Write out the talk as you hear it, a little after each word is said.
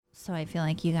So I feel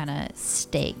like you gotta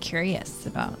stay curious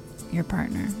about your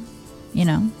partner, you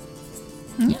know?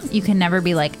 Yeah. You can never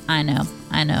be like, I know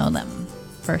them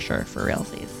for sure, for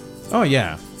realsies. Oh,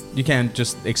 yeah. You can't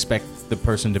just expect the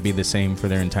person to be the same for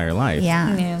their entire life.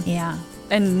 Yeah.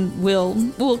 And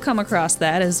we'll come across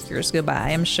that as years go by,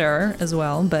 I'm sure, as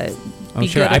well. But I'm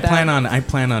sure. I plan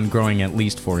on growing at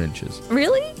least 4 inches.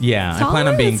 Really? Yeah, Taller? I plan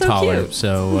on being That's so taller. cute.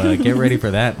 So get ready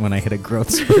for that when I hit a growth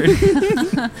spurt.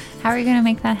 How are you gonna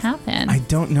make that happen? I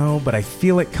don't know, but I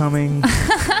feel it coming.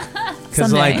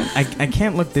 Because Someday. I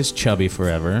can't look this chubby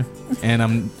forever,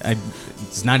 and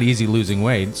it's not easy losing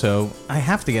weight, so I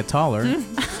have to get taller.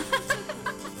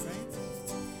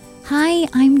 Hi,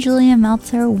 I'm Julia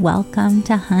Meltzer. Welcome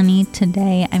to Honey.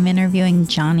 Today I'm interviewing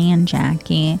Johnny and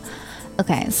Jackie.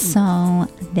 Okay, so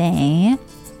they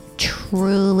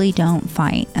truly don't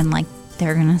fight, and like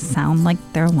they're gonna sound like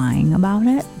they're lying about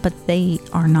it, but they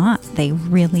are not. They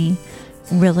really,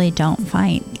 really don't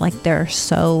fight. Like they're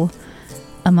so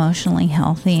emotionally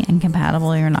healthy and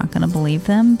compatible, you're not gonna believe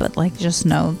them, but like just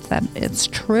know that it's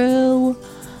true.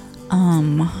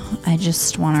 I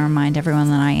just want to remind everyone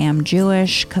that I am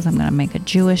Jewish because I'm going to make a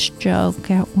Jewish joke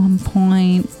at one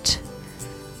point.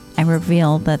 I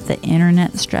revealed that the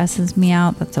internet stresses me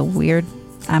out.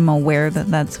 I'm aware that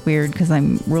that's weird because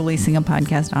I'm releasing a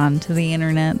podcast onto the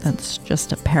internet. That's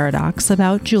just a paradox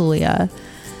about Julia.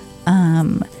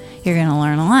 You're going to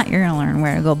learn a lot. You're going to learn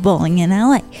where to go bowling in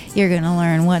LA. You're going to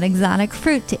learn what exotic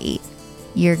fruit to eat.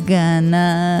 You're going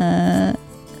to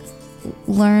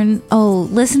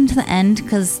listen to the end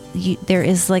because there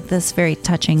is like this very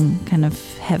touching kind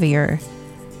of heavier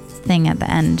thing at the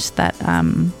end that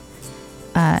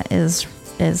is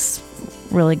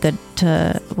really good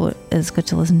to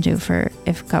listen to for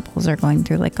if couples are going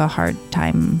through like a hard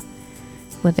time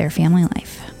with their family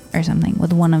life or something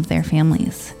with one of their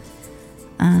families.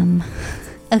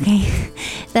 Okay,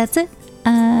 that's it.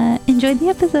 Enjoy the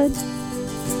episode.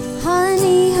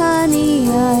 Honey, honey,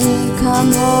 honey,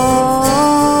 come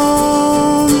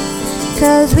home,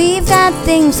 'cause we've got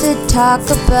things to talk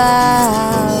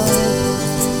about.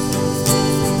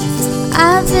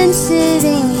 I've been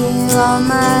sitting here on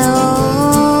my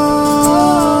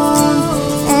own,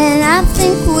 and I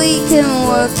think we can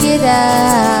work it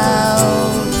out.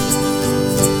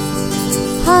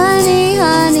 Honey,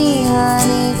 honey,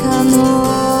 honey, come home,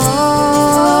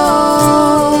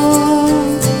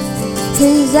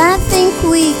 'cause I think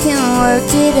we can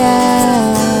work it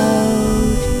out.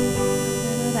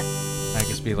 I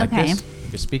guess be like Okay. this.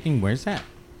 You're speaking, where's that?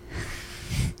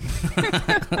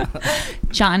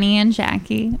 Johnny and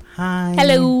Jackie. Hi.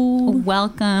 Hello.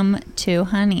 Welcome to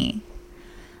Honey.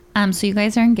 So you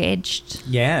guys are engaged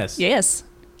Yes. Yes.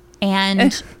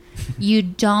 and you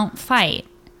don't fight.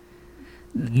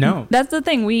 No. That's the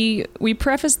thing. We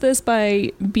preface this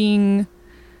by being...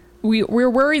 We're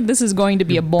worried this is going to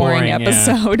be a boring Boring, yeah.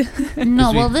 episode.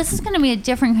 No, we- well, this is going to be a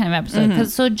different kind of episode.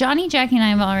 'Cause so Johnny, Jackie, and I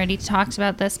have already talked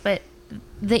about this, but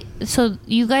so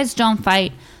you guys don't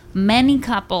fight. Many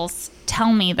couples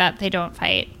tell me that they don't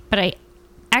fight, but I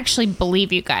actually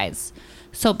believe you guys.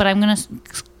 So, but I'm going to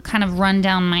kind of run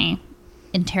down my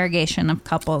interrogation of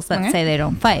couples that Okay. say they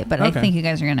don't fight, but I Okay. think you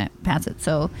guys are going to pass it.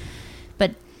 So,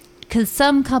 but because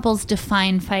some couples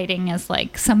define fighting as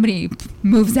like somebody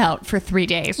moves out for 3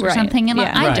 days or Right, something, and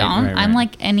yeah. I Right, don't. right, I'm right.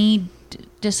 like any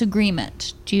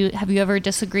disagreement. Have you ever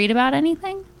disagreed about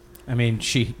anything? I mean,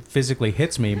 she physically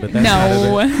hits me, but that's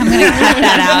No. I'm gonna cut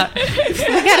that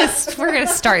out. We're gonna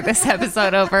start this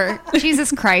episode over.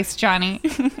 Jesus Christ, Johnny.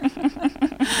 too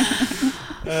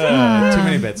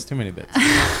many bits. Too many bits.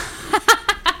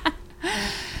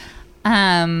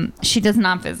 She does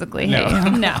not physically hit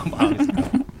you. No.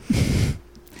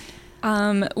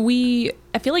 I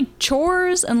feel like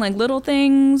chores and like little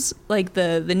things, like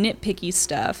the nitpicky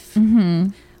stuff. Mm-hmm.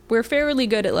 We're fairly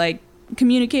good at like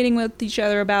communicating with each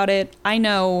other about it. I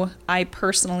know I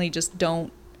personally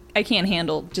I can't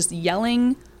handle just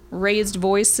yelling, raised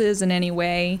voices in any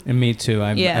way. And me too.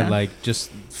 I Yeah. like just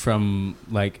from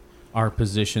like our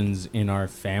positions in our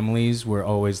families, we're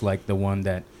always like the one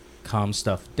that calms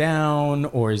stuff down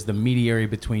or is the mediator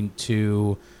between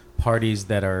two parties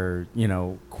that are,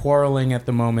 quarreling at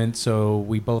the moment. So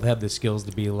we both have the skills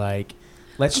to be like,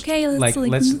 let's why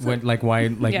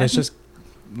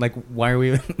are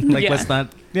we like Yeah. let's not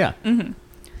Mm-hmm.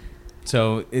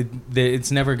 So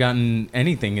it's never gotten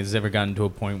to a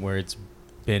point where it's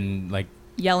been like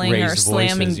Yelling or raised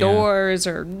slamming voices, yeah. doors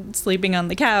or sleeping on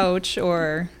the couch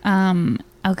or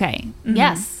Okay.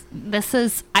 Yes. This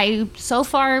is so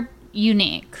far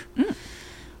unique.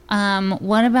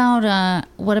 What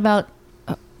about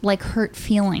like hurt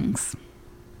feelings?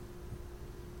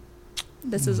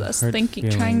 This is us Hurt trying to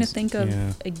feelings, think of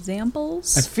yeah.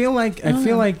 examples. I feel like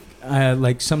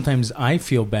like sometimes I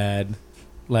feel bad,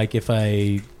 like if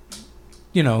I,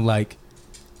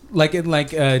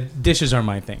 dishes are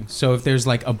my thing. So if there's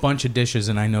like a bunch of dishes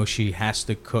and I know she has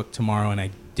to cook tomorrow and I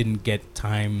didn't get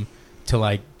time to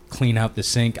like clean out the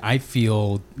sink, I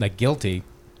feel like guilty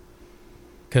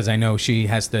because I know she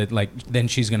has to then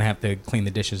she's gonna have to clean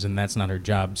the dishes and that's not her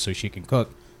job, so she can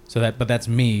cook. But that's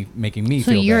me making me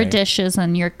So feel your bad. dishes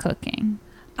and your cooking.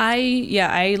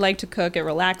 I like to cook. It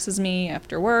relaxes me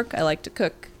after work. I like to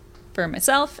cook for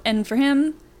myself and for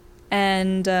him.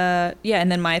 And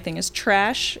and then my thing is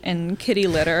trash and kitty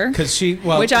litter. Because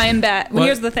which I am bad. Well,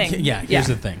 here's the thing. Yeah, here's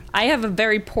the thing. I have a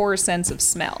very poor sense of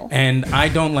smell. And I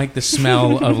don't like the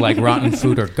smell of like rotten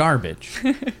food or garbage.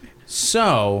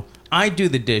 So I do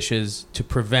the dishes to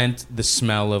prevent the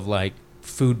smell of like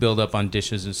food buildup on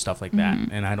dishes and stuff like that.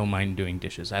 And I don't mind doing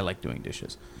dishes. I like doing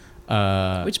dishes.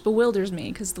 Which bewilders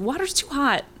me because the water's too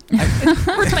hot. It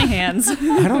hurts my hands. I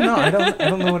don't know. I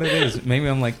don't know what it is. Maybe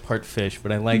I'm like part fish,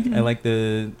 but I like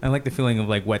the feeling of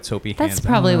like wet soapy hands. That's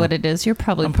probably what it is. You're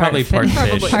probably I'm probably part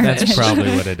fish. Part That's fish.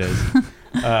 probably what it is.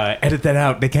 Edit that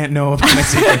out. They can't know about my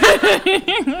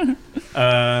secret.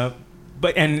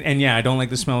 But yeah, I don't like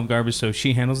the smell of garbage, so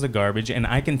she handles the garbage, and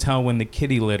I can tell when the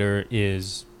kitty litter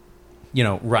is,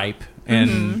 ripe,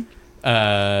 and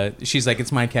she's like,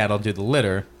 "It's my cat. I'll do the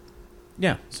litter."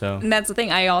 Yeah. So. And that's the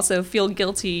thing. I also feel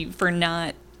guilty for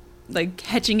not like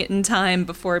catching it in time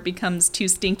before it becomes too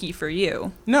stinky for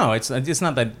you. No, it's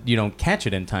not that you don't catch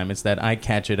it in time. It's that I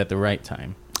catch it at the right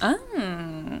time.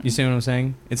 Oh. You see what I'm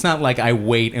saying? It's not like I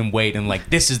wait and like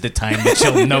this is the time that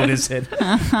she'll notice it.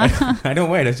 I don't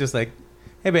wait. It's just like,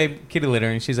 hey babe, kitty litter,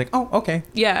 and she's like, oh, okay.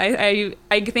 Yeah,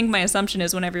 I think my assumption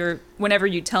is whenever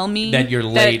you tell me that you're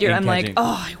late, I'm like,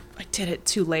 oh, I did it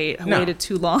too late. I waited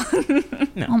too long.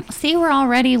 No. See, we're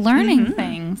already learning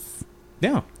things.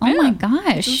 Yeah. Oh my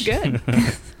gosh. This is good.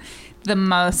 The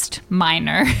most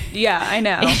minor Yeah, I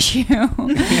know. issue.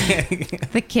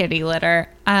 The kitty litter.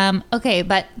 Okay,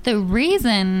 but the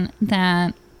reason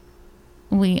that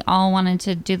we all wanted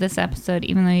to do this episode,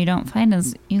 even though you don't fight,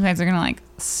 is you guys are gonna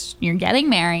you're getting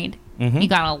married. You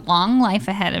got a long life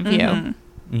ahead of you.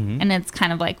 And it's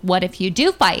kind of like, what if you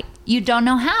do fight? You don't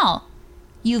know how.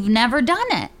 You've never done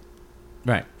it.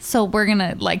 Right. So we're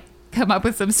gonna come up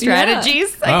with some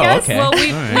strategies, I Oh, guess. okay. Well, All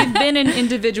we've been in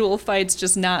individual fights,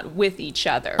 just not with each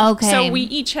other. Okay. So we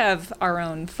each have our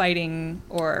own fighting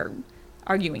or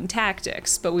arguing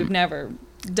tactics, but we've never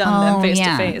done them face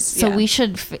to face. So we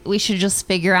should just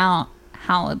figure out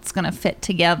how it's going to fit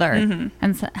together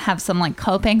and have some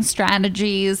coping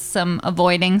strategies, some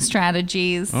avoiding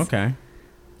strategies. Okay.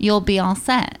 You'll be all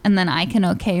set, and then I can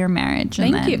okay your marriage.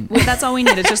 And Thank you. Well, that's all we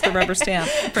need. It's just the rubber stamp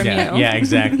from you. Yeah,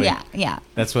 exactly. Yeah.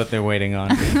 That's what they're waiting on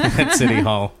at City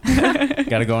Hall.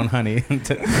 Got to go on Honey.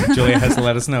 Julia has to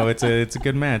let us know it's a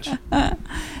good match.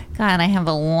 God, I have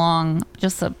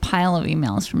just a pile of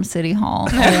emails from City Hall.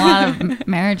 A lot of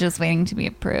marriages waiting to be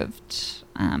approved.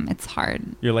 It's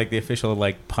hard. You're like the official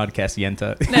podcast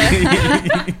Yenta.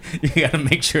 You got to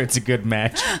make sure it's a good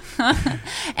match.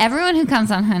 Everyone who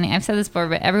comes on Honey, I've said this before,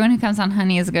 but everyone who comes on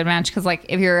Honey is a good match because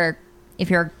if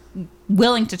you're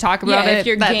willing to talk about it, if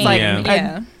you're that's game,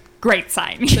 a great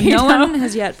sign. So you no know? one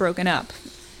has yet broken up.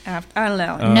 I don't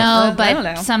know. No, I don't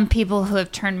know. but some people who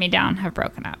have turned me down have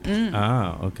broken up.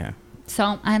 Oh, okay.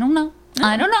 So I don't know.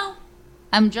 I don't know.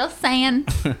 I'm just saying.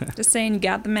 Just saying, you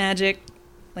got the magic,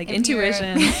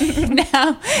 intuition.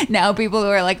 now people who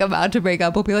are about to break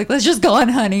up will be like, let's just go on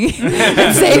Honey.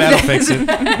 And save That'll this. fix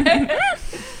it.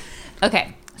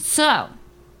 Okay, so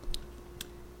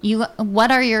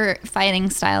what are your fighting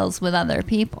styles with other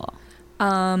people?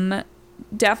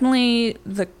 Definitely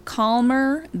the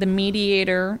calmer, the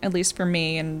mediator, at least for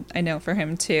me, and I know for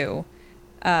him too.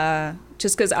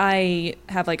 Just because I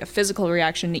have a physical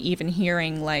reaction to even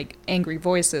hearing angry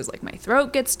voices, my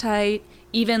throat gets tight.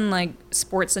 Even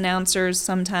sports announcers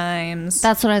sometimes.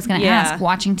 That's what I was going to Yeah. ask.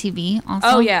 Watching TV also?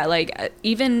 Oh yeah,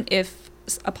 even if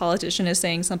a politician is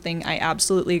saying something I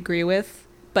absolutely agree with,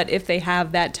 but if they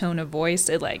have that tone of voice,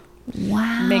 it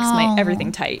Wow. makes my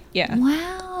everything tight. Yeah.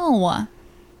 Wow.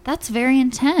 That's very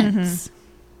intense.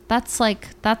 That's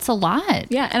a lot.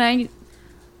 Yeah, and I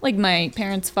my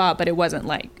parents fought, but it wasn't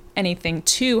anything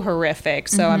too horrific.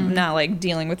 So I'm not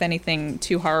dealing with anything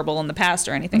too horrible in the past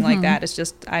or anything like that. It's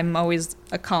just I'm always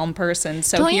a calm person.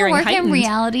 So Don't you hearing work heightened, in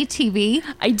reality TV?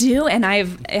 I do, and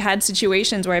I've had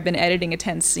situations where I've been editing a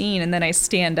tense scene, and then I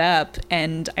stand up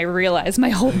and I realize my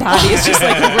whole body is just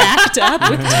wrapped up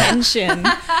with tension, and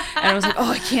I was like,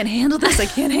 oh, I can't handle this.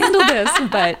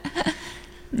 But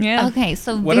Yeah. Okay,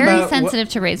 so What very about- sensitive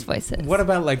to raised voices. What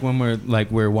about like when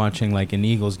we're watching like an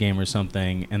Eagles game or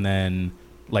something, and then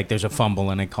like there's a fumble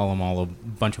and I call them all a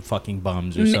bunch of fucking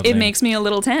bums or something? It makes me a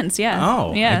little tense. Yeah.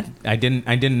 Oh, Yeah. I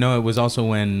didn't know it was also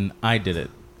when I did it.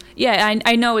 Yeah,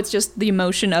 I know it's just the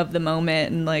emotion of the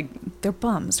moment, and like they're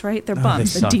bums, right? They're Oh,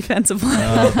 bums. they The suck. defensive line.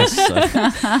 Oh, this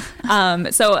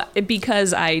sucks. So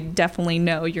because I definitely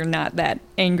know you're not that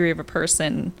angry of a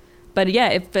person, but yeah,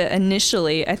 if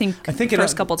initially I think it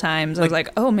first couple times I was like,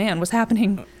 oh man, what's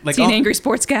happening? like See an all- angry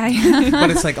sports guy. But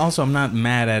it's like also I'm not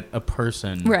mad at a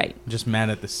person, Right. I'm just mad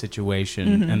at the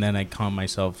situation, and then I calm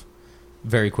myself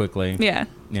very quickly. Yeah.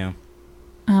 Yeah.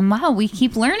 Wow, we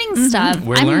keep learning stuff.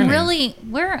 We're learning.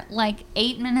 We're like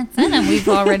 8 minutes in and we've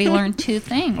already learned 2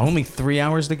 things. Only 3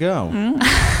 hours to go.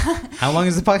 How long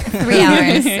is the podcast? 3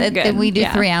 hours. Good. We do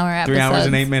Yeah. 3-hour episodes. 3 hours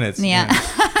and 8 minutes. Yeah.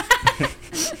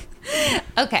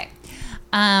 Okay.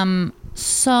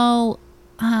 So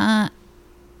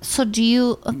do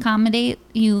you accommodate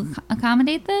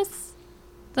this?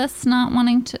 This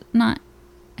not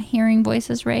hearing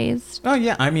voices raised? Oh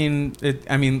yeah, I mean,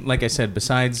 like I said,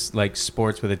 besides like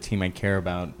sports with a team I care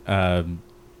about,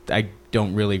 I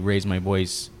don't really raise my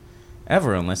voice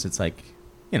ever unless it's like,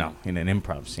 in an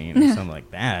improv scene or something like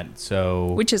that. So,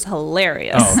 Which is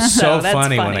hilarious. oh, so that's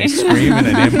funny when I scream in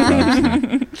an improv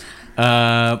scene.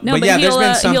 But but yeah, there's he'll,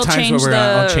 been some he'll times change where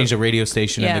I'll the- change the radio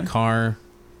station in Yeah. the car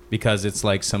because it's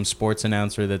like some sports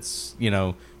announcer that's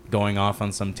going off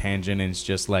on some tangent, and it's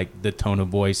just like the tone of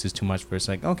voice is too much for us.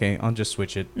 Like, okay, I'll just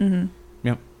switch it. Mm-hmm.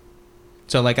 Yep.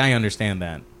 So like I understand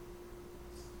that.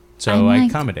 So I'm I like-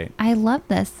 accommodate. I love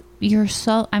this. You're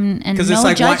so and 'Cause no it's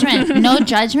like, why- judgment, no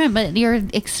judgment, but you're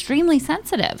extremely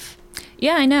sensitive.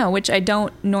 Yeah, I know, which I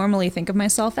don't normally think of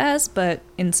myself as, but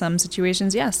in some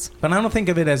situations, yes. But I don't think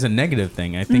of it as a negative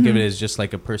thing. I think of Mm-hmm. it as just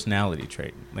like a personality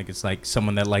trait. Like it's like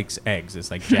someone that likes eggs. It's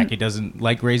like Jackie doesn't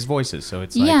like raised voices, so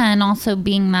it's like Yeah, and also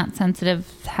being that sensitive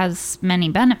has many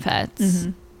benefits.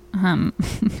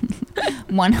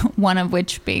 One of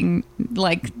which being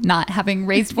like not having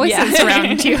raised voices Yeah.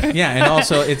 around you. yeah, and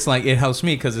also it's like it helps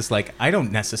me because it's like I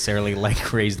don't necessarily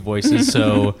like raised voices.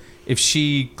 So if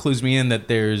she clues me in that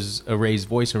there's a raised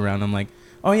voice around, I'm like,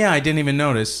 oh yeah, I didn't even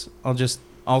notice. I'll just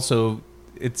also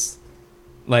it's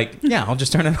like yeah, I'll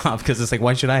just turn it off because it's like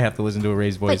why should I have to listen to a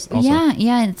raised voice? But Also,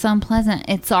 yeah, it's unpleasant.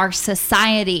 It's our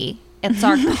society. It's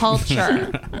our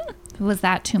culture. Was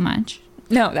that too much?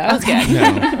 No, that was good.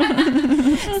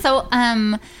 no. So,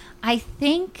 I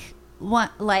think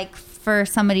for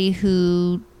somebody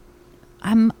who,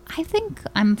 I think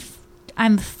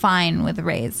I'm fine with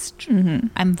raised. Mm-hmm.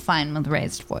 I'm fine with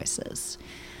raised voices.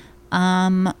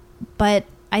 But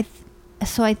I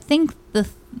think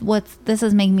what this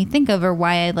is making me think of, or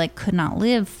why I could not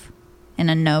live in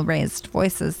a no raised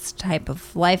voices type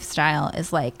of lifestyle,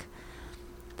 is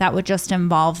that would just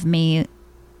involve me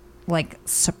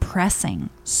suppressing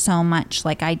so much.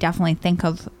 I definitely think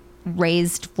of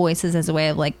raised voices as a way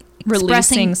of Releasing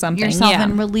expressing something, yourself yeah.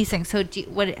 and releasing. So do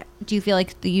you feel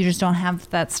like you just don't have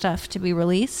that stuff to be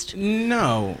released?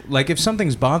 No, if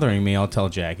something's bothering me, I'll tell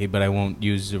Jackie, but I won't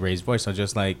use a raised voice. I'll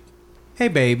just hey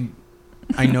babe,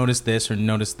 I noticed this or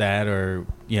noticed that, or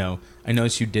I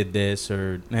noticed you did this,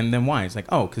 and then why? It's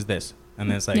oh, because this, and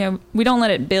then it's Yeah, we don't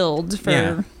let it build for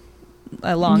Yeah.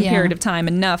 a long Yeah. period of time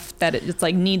enough that it's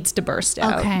needs to burst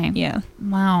out. Okay. Yeah.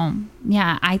 Wow.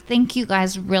 Yeah, I think you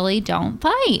guys really don't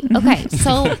fight. Okay,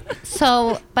 so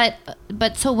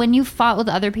when you fought with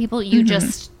other people, you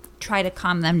just try to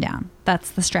calm them down.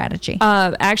 That's the strategy.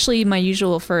 Actually, my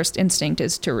usual first instinct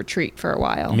is to retreat for a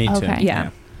while. me too. Okay. Yeah.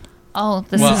 Oh,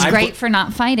 this Well, is I great put- for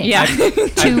not fighting. Yeah.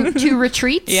 to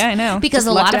retreat. Yeah, I know. Because Just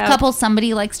a lot left of out. couples,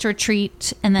 somebody likes to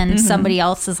retreat, and then somebody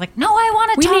else is like, "No, I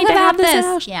want to We talk need to about have this this."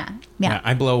 out. Yeah. Yeah,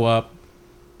 I blow up,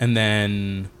 and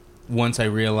then once I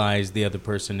realize the other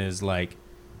person is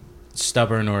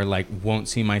stubborn or won't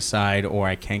see my side, or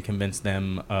I can't convince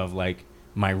them of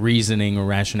my reasoning or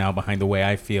rationale behind the way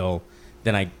I feel,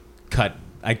 then I cut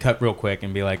real quick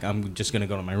and be I'm just gonna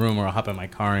go to my room, or I'll hop in my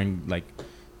car and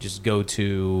just go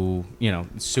to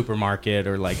supermarket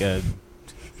or a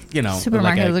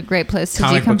Supermarket is a great place to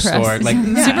comic book decompress. store.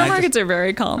 Supermarkets are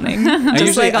very calming. Just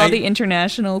usually- all I- the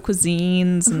international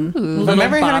cuisines and little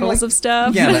Remember having, bottles of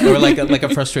stuff. Yeah, or a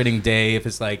frustrating day if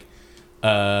it's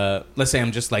let's say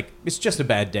I'm just it's just a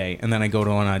bad day, and then I go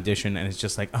to an audition and it's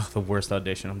just the worst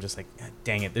audition. I'm just God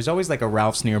dang it. There's always a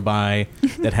Ralph's nearby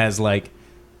that has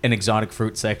an exotic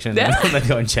fruit section, and then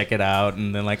go and check it out,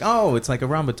 and then oh, it's a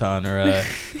rambutan or a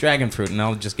dragon fruit, and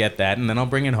I'll just get that, and then I'll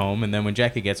bring it home, and then when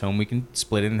Jackie gets home, we can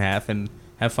split it in half and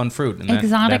have fun fruit. And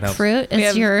Exotic that helps. fruit We is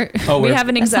have- your. Oh, we we're- have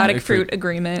an that's not exotic a fruit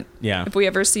agreement. Yeah. If we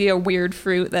ever see a weird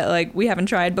fruit that like we haven't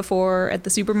tried before at the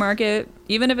supermarket,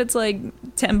 even if it's like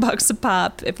 $10 a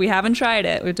pop, if we haven't tried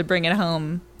it, we have to bring it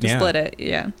home to Yeah. split it.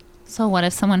 Yeah. So what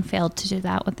if someone failed to do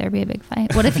that? Would there be a big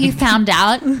fight? What if you found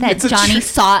out that It's a Johnny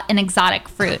saw an exotic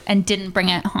fruit and didn't bring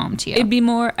it home to you?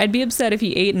 I'd be upset if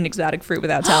he ate an exotic fruit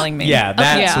without telling me. Yeah,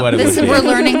 that's Yeah. what it This would is, be. we're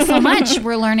learning so much.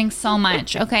 We're learning so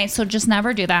much. Okay, so just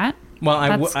never do that. Well,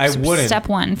 I That's wouldn't. step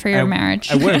one for your marriage.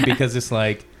 I wouldn't because it's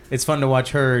like it's fun to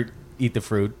watch her eat the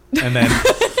fruit and then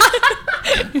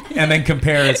and then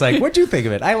compare. It's like, what'd you think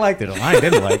of it? I liked it. I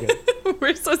didn't like it.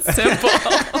 We're so simple.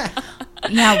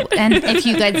 Yeah, and if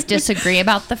you guys disagree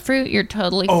about the fruit, you're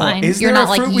totally Oh, fine. is You're there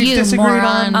not a fruit like we've you disagreed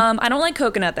moron. on? I don't like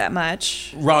coconut that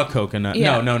much. Raw coconut.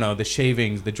 Yeah. No. The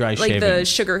shavings, the dry Like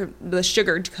shavings. the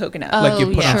sugared coconut. like you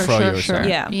put on sure, froyo sure, or sure. something.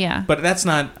 Yeah. Yeah. But that's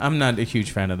not. I'm not a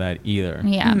huge fan of that either.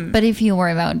 Yeah, Mm-hmm. but if you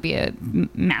were, that would be a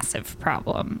massive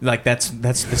problem. Like that's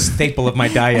the staple of my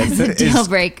diet. It's a is deal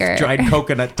breaker. Dried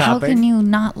coconut How topping. can you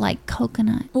not like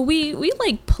coconut? Well, we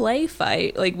like play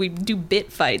fight. Like we do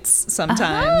bit fights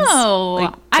sometimes. Oh,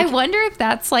 Like, I wonder if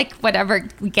that's like whatever,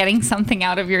 getting something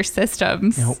out of your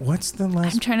systems. Now, what's the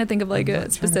last? I'm trying to think of like I'm a trying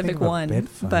to specific think of a one, bit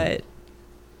fight.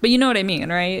 but you know what I mean,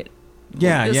 right?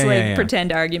 Yeah, Just yeah, like yeah.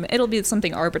 pretend argument. It'll be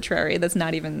something arbitrary that's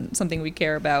not even something we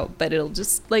care about, but it'll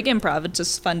just like improv. It's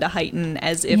just fun to heighten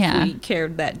as if Yeah. we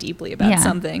cared that deeply about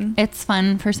something. It's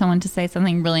fun for someone to say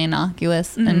something really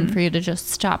innocuous and for you to just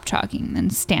stop talking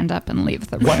and stand up and leave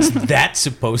the room. What's that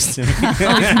supposed to mean?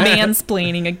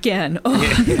 Mansplaining again. Oh,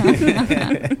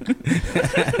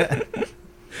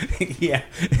 Yeah,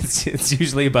 it's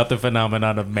usually about the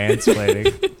phenomenon of mansplaining.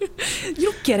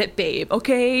 you don't get it, babe.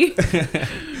 Okay.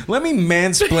 Let me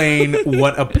mansplain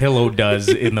what a pillow does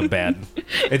in the bed.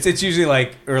 It's usually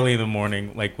like early in the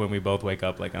morning, like when we both wake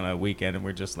up, like on a weekend, and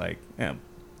we're just like, yeah,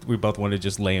 we both want to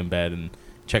just lay in bed and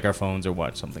check our phones or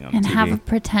watch something on And the TV. have a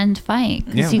pretend fight.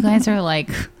 Because Yeah. you guys are like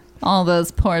all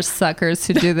those poor suckers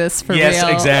who do this for yes,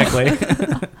 real.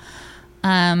 exactly.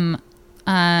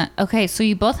 Okay, so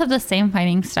you both have the same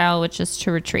fighting style, which is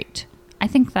to retreat. I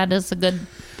think that's a good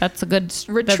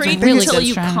Retreat really until good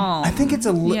you strategy. calm. I think it's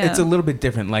a Yeah. it's a little bit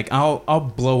different. Like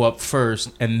I'll blow up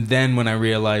first, and then when I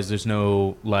realize there's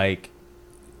no like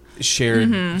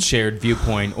shared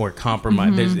viewpoint or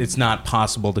compromise, it's not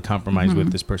possible to compromise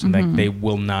with this person. Like they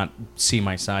will not see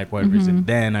my side for whatever reason.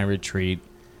 Then I retreat,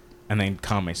 and then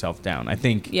calm myself down. I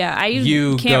think. Yeah, I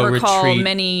you can't go recall retreat.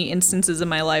 many instances in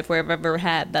my life where I've ever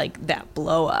had like that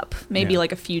blow up. Maybe Yeah.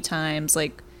 like a few times,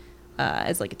 like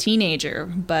as like a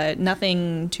teenager, but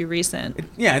nothing too recent.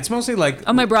 Yeah, it's mostly like.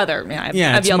 Oh, my brother. Yeah, I've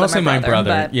it's yelled mostly at my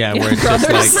brother. But, Yeah, where it's just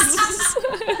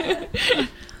brothers. like.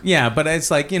 Yeah, but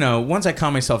it's like, once I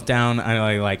calm myself down,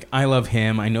 I love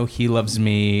him. I know he loves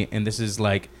me, and this is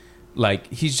like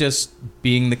he's just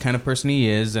being the kind of person he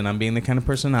is, and I'm being the kind of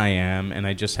person I am, and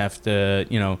I just have to,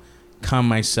 calm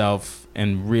myself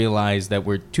and realize that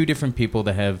we're two different people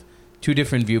that have two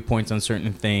different viewpoints on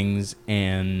certain things,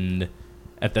 and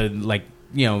at the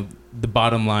the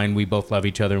bottom line, we both love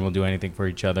each other and we'll do anything for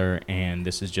each other, and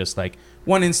this is just like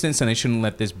one instance, and I shouldn't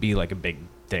let this be like a big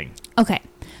thing. Okay,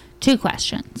 2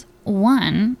 questions.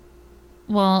 One,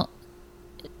 well,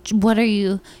 what are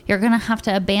you're going to have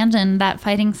to abandon that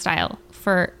fighting style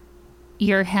for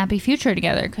your happy future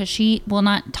together, because she will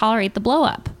not tolerate the blow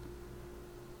up.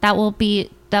 That will be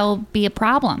a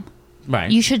problem.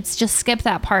 Right. You should just skip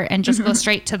that part and just go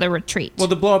straight to the retreat. Well,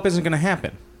 the blow up isn't going to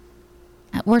happen.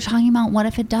 We're talking about what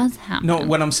if it does happen. No,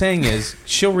 what I'm saying is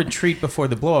she'll retreat before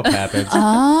the blow up happens.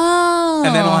 Oh.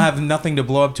 And then I'll have nothing to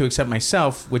blow up to except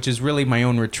myself, which is really my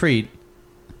own retreat.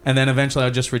 And then eventually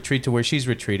I'll just retreat to where she's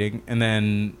retreating, and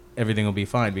then everything will be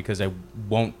fine because I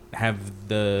won't have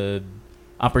the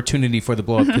opportunity for the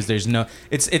blow up because there's no.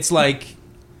 It's like,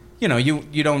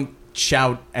 you don't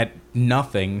shout at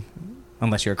nothing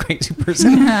unless you're a crazy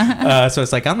person. So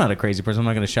it's like, I'm not a crazy person. I'm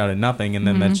not going to shout at nothing, and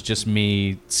then that's just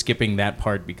me skipping that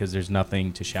part because there's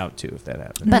nothing to shout to if that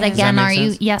happens. But Does that again, make are you?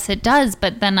 sense? Yes, it does.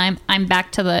 But then I'm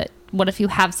back to the what if you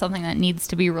have something that needs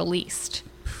to be released?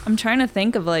 I'm trying to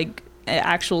think of like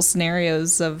actual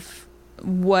scenarios of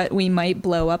what we might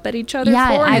blow up at each other Yeah,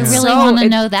 for. I and really so- want to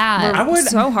it's- know that. I would-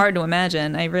 so hard to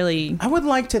imagine. I would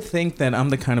like to think that I'm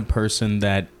the kind of person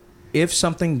that if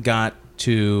something got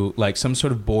to like some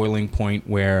sort of boiling point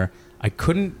where I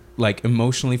couldn't like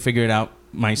emotionally figure it out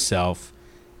myself,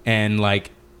 and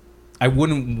like I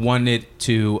wouldn't want it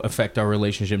to affect our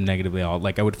relationship negatively at all.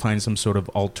 Like I would find some sort of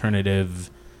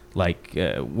alternative, like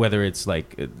whether it's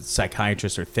like a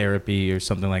psychiatrist or therapy or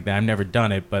something like that. I've never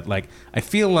done it, but like I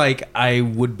feel like I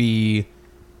would be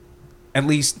at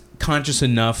least conscious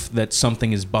enough that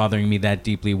something is bothering me that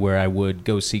deeply where I would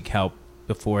go seek help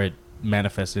before it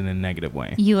manifested in a negative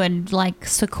way. You would like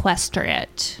sequester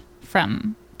it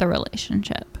from the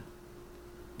relationship.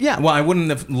 Yeah, well, I wouldn't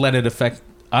have let it affect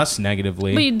us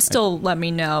negatively. But you'd still let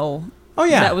me know Oh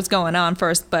yeah, that was going on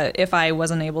first. But if I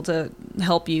wasn't able to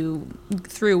help you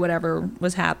through whatever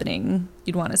was happening,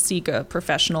 you'd want to seek a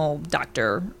professional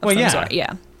doctor of Well, some yeah. sort.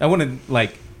 Yeah. I wouldn't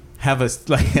like have a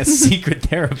secret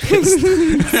therapist.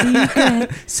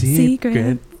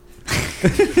 Secret.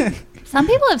 Some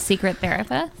people have secret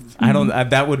therapists. I don't.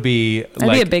 That would be That'd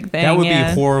like be a big thing, That would yeah.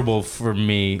 be horrible for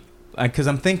me because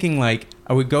I'm thinking like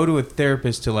I would go to a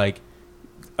therapist to like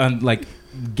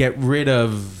get rid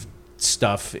of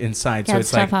stuff inside. Get so it's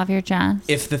stuff like off your chest.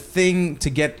 if the thing to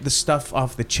get the stuff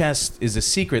off the chest is a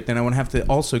secret, then I would have to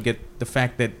also get the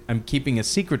fact that I'm keeping a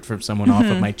secret from someone off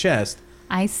of my chest.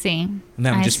 I see. And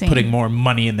then I'm I just see. putting more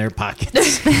money in their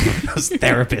pockets. Those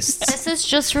therapists. This is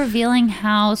just revealing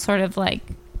how sort of like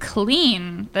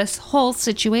clean this whole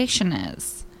situation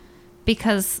is.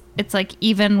 Because it's like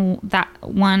even that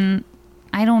one,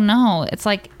 I don't know. It's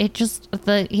like it just,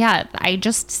 I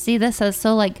just see this as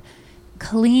so like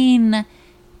clean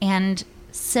and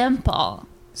simple.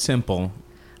 Simple.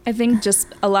 I think just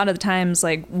a lot of the times,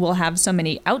 like, we'll have so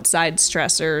many outside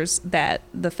stressors that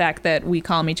the fact that we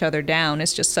calm each other down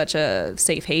is just such a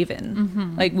safe haven.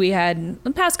 Mm-hmm. Like, we had the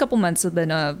past couple months have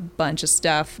been a bunch of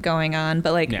stuff going on,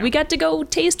 but like, Yeah. we got to go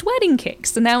taste wedding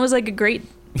cakes, and that was like a great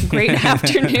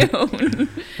afternoon.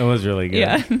 It was really good.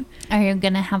 Yeah. Are you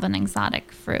going to have an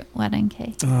exotic fruit wedding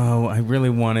cake? Oh, I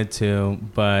really wanted to,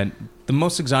 but the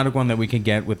most exotic one that we could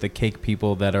get with the cake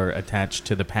people that are attached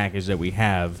to the package that we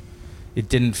have, it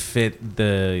didn't fit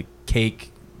the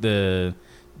cake. We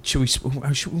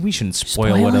shouldn't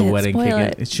spoil what a wedding spoil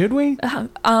cake it. is. Should we?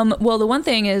 Well, the one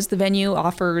thing is the venue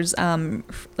offers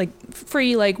like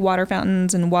free like water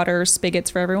fountains and water spigots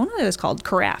for everyone. What are those called?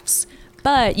 Carafes.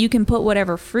 But you can put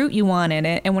whatever fruit you want in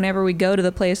it. And whenever we go to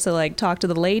the place to like talk to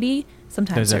the lady,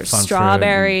 sometimes that there's fun fruit,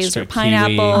 strawberries or kiwi.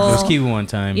 pineapple. There was kiwi one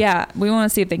time. Yeah, we want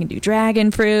to see if they can do dragon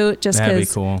fruit. Just That'd be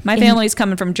because cool. my family's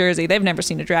coming from Jersey, they've never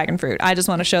seen a dragon fruit. I just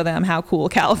want to show them how cool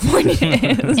California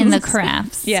is. In the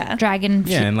crafts. Yeah.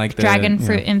 Dragon and like the dragon yeah.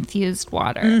 fruit infused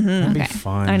water. That'd be Okay.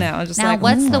 fun. I know. I was just Now, like,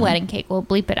 what's the wedding cake? We'll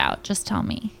bleep it out. Just tell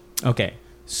me. Okay,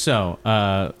 so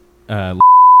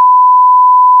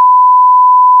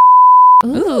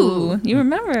Ooh, you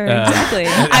remember exactly.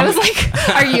 I was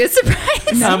like, are you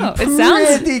surprised? No, I'm it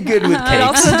sounds. pretty good with It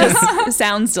cakes. also just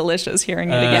sounds delicious hearing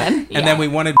it again. And then we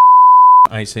wanted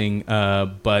icing,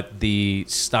 but the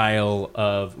style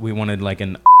of we wanted like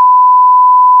an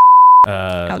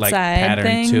like Outside pattern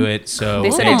thing? to it. So They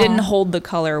said Cool. it didn't hold the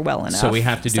color well enough. So we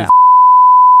have to do.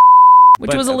 which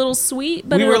but, was a little sweet,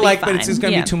 but we it'll were be like, fine. but it's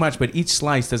going to Yeah. be too much. But each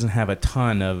slice doesn't have a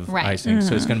ton of Right. icing,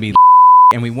 so it's going to be.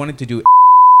 And we wanted to do,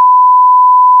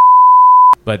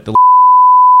 but the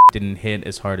didn't hit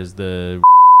as hard as the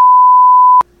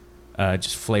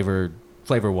just flavor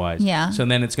wise. Yeah. So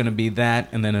then it's going to be that,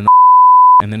 and then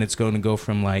and then it's going to go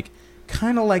from like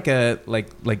kind of like a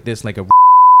like this like a,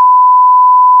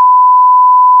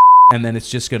 and then it's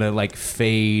just going to like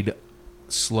fade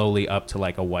slowly up to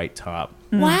like a white top.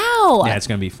 Wow. Yeah, it's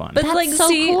going to be fun. But That's like, so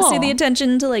see cool. the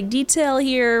attention to like detail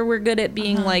here. We're good at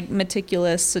being like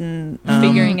meticulous and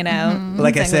figuring it out.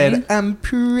 like I Exactly. said, I'm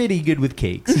pretty good with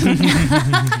cakes.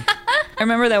 I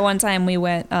remember that one time we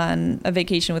went on a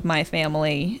vacation with my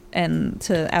family and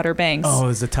to Outer Banks. Oh,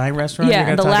 is the Thai restaurant? Yeah,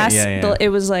 you're the gonna talk- last Yeah. it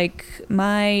was like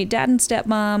my dad and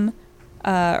stepmom,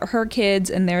 her kids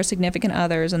and their significant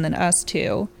others, and then us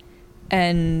two.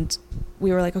 And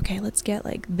we were like, okay, let's get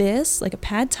like this, like a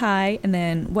pad thai, and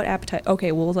then what appetizer?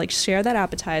 Okay, we'll like share that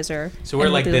appetizer. So we're and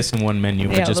we'll like do this in one menu,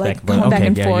 but Yeah, just we're, back like, and forth. going back Okay,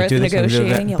 and yeah, forth, you do this, and we do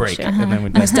negotiating, that, yeah, break, shit. and then we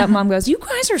My stepmom goes, "You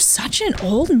guys are such an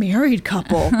old married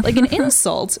couple, like an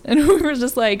insult." And we were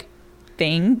just like,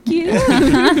 "Thank you."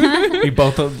 we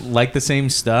both like the same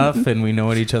stuff, and we know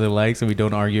what each other likes, and we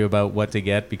don't argue about what to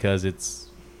get because it's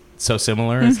so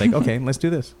similar. It's like, okay, let's do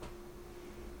this.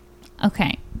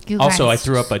 Okay. You Also, I guys-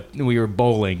 threw up we were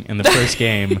bowling in the first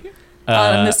game.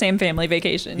 On the same family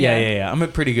vacation. Yeah. I'm a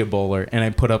pretty good bowler, and I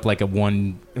put up like it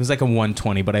was like a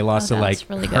 120, but I lost Oh, to like that's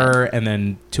really her and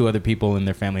then two other people in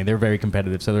their family. They're very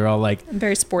competitive, so they're all like,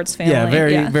 Very sports family.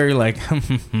 yeah, very like,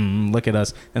 look at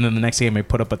us. And then the next game, I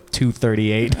put up a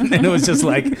 238, and it was just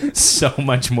like so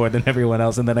much more than everyone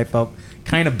else. And then I felt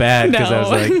kind of bad because I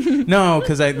was No. like, no,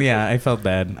 because I felt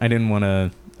bad. I didn't want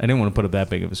to. I didn't want to put up that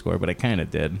big of a score, but I kind of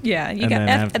did. Yeah, you And got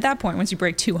then at that point, once you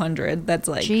break 200, that's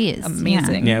like Jeez,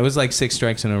 amazing. Yeah, it was like 6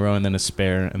 strikes in a row and then a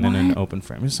spare and then an What? open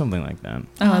frame. It was something like that.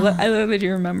 Oh, I love that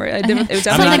you remember. It was Something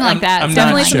definitely, like that. I'm not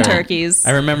definitely sure. some turkeys.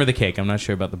 I remember the cake. I'm not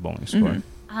sure about the bowling score.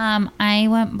 I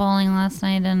went bowling last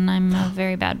night, and I'm a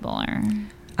very bad bowler.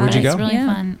 Where'd you It's go? really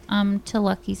Yeah. fun. To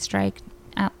Lucky Strike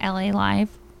at LA Live.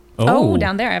 Oh,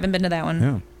 down there. I haven't been to that one.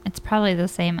 Yeah. It's probably the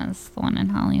same as the one in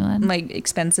Hollywood. Like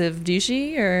expensive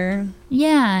douchey or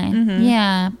Yeah, Mhm.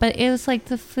 yeah, but it was like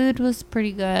the food was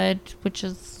pretty good, which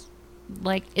is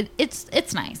like it's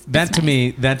nice. That It's to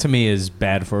nice. me is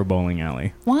bad for a bowling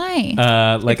alley. Why?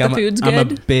 Like the food's I'm a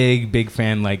good? big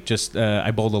fan. Like just I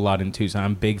bowled a lot in Tucson.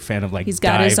 I'm a big fan of like he's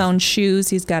got his dive- own shoes.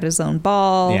 He's got his own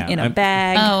ball Yeah, in a I'm-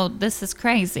 bag. Oh, this is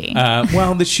crazy.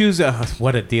 Well, the shoes.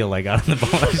 What a deal I got on the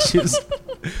bowling shoes.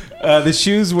 The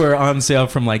shoes were on sale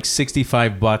from like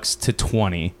 $65 to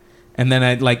 $20, and then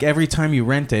I like every time you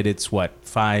rent it, it's what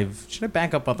 $5. Should I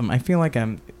back up on them? I feel like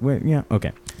yeah,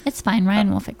 okay. It's fine.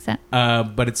 Ryan will fix it.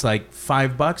 But it's like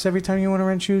 $5 every time you want to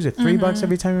rent shoes, or $3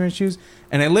 every time you rent shoes.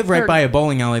 And I live right Or- by a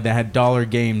bowling alley that had dollar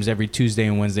games every Tuesday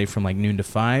and Wednesday from like noon to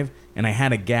 5. And I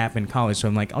had a gap in college, so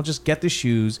I'm like, I'll just get the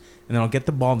shoes, and then I'll get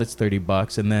the ball that's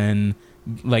 $30, and then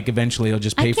like eventually it'll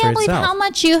just pay I for can't believe itself. how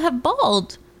much you have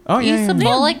bowled. Oh, You yeah, used to yeah.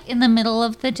 bowl like in the middle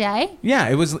of the day. Yeah,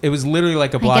 it was literally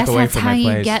like a I block guess away that's from how my you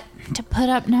place. get to put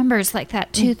up numbers like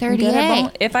that. Get a 238.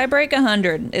 ball. If I break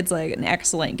 100, it's like an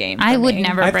excellent game. I for would me.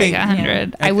 never I break think- 100.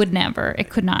 yeah. I would never. It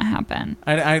could not happen.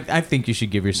 I think you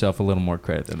should give yourself a little more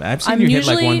credit than that. I've seen I'm you hit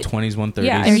like usually- 120s, 130s.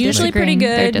 Yeah, I'm They're usually pretty disagreeing.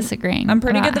 They're good. disagreeing. I'm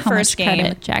pretty about good the how first much credit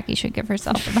game. Jackie should give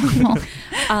herself about the ball.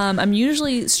 I'm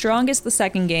usually strongest the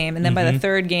second game, and then by the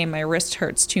third game, my wrist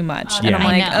hurts too much, and Yeah. I'm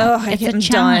like, oh, I'm it's a done.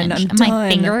 challenge. I'm My done.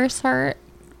 fingers hurt.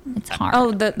 It's hard.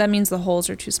 Oh, that means the holes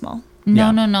are too small.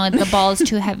 no, Yeah. The ball is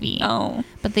too heavy. Oh,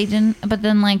 But they didn't. But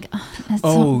then like, it's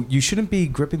Oh, you shouldn't be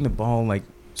gripping the ball like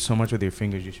so much with your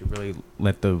fingers. You should really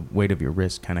let the weight of your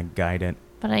wrist kind of guide it.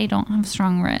 but I don't have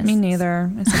strong wrists. me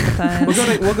neither. I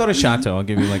sympathize. We'll go to Chateau. I'll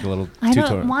give you like a little I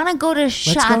tutorial. don't want to go to go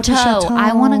Chateau. to Chateau.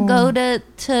 I want to go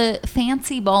to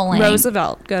fancy bowling.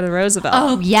 Roosevelt. Go to Roosevelt.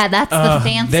 Oh yeah, that's the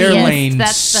fanciest. Their lane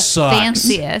That's the sucks.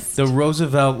 fanciest. The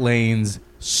Roosevelt lanes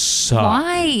suck.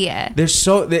 Why? They're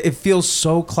so. It feels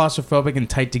so claustrophobic and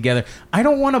tight together. I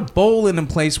don't want to bowl in a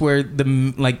place where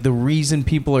the reason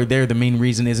people are there, the main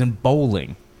reason isn't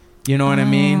bowling. You know what I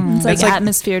mean? It's like That's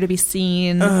atmosphere to be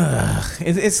seen.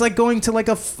 It's like going to like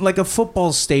a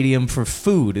football stadium for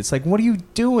food. It's like, what are you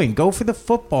doing? Go for the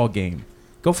football game.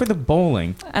 Go for the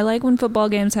bowling. I like when football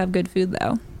games have good food,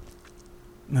 though.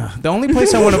 The only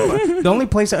place I want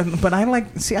to, but I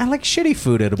like shitty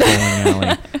food at a bowling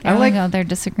alley. There we go. They're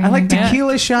disagreeing. I like again.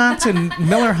 tequila shots and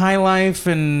Miller High Life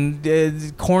and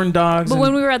corn dogs. But and,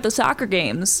 when we were at the soccer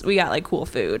games, we got like cool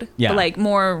food. Yeah. But, like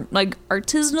more like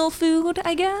artisanal food,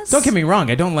 I guess. don't get me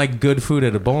wrong, I don't like good food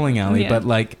at a bowling alley, Yeah. but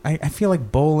like I feel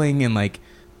like bowling and like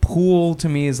pool to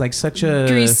me is like such a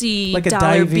Greasy like a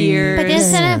dollar divey. beer. But Yeah.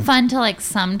 isn't it fun to like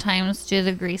sometimes do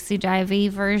the greasy divey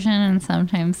version and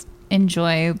sometimes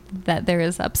enjoy that there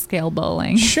is upscale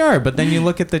bowling? Sure, but then you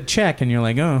look at the check and you're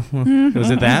like, oh, well, was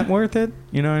it that worth it?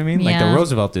 You know what I mean? Like the Yeah.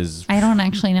 Roosevelt is. I don't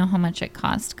actually know how much it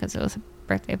cost because it was a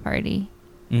birthday party.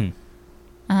 Mm.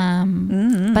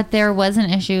 But there was an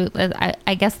issue.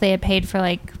 I guess they had paid for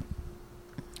like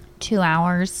 2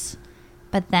 hours,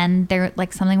 but then there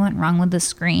like something went wrong with the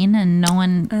screen and no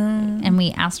one and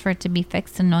we asked for it to be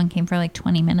fixed and no one came for like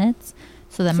 20 minutes.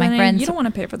 So then So my then friends you don't want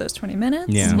to pay for those 20 minutes.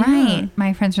 Yeah. right.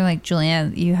 My friends were like,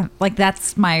 Julia, you have like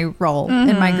that's my role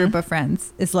in my group of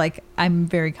friends. Is like I'm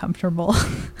very comfortable.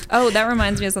 Oh, that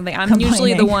reminds me of something. I'm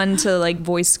usually the Complaining. one to like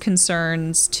voice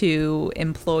concerns to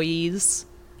employees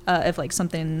if like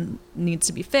something needs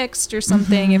to be fixed or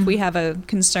something. If we have a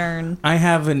concern. I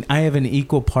have an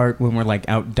equal part when we're like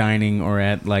out dining or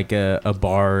at like a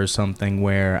bar or something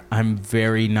where I'm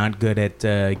very not good at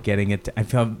getting it. I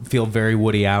feel very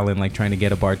Woody Allen, like trying to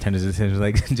get a bartender's attention,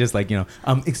 like just like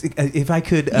if I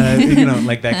could,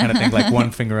 like that kind of thing, like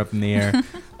one finger up in the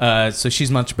air. So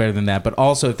she's much better than that. But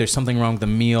also, if there's something wrong with the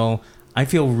meal, I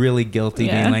feel really guilty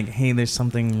Yeah. being like, hey, there's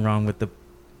something wrong with the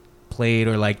plate,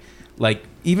 or like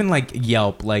even like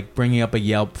Yelp, like bringing up a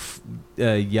Yelp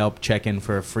check-in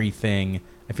for a free thing.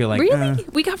 I feel like Really?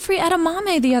 We got free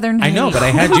edamame the other night. I know, but I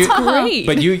had you. Great.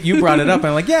 But you brought it up, and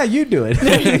I'm like, yeah, you do it,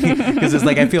 because it's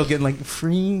like I feel getting like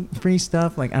free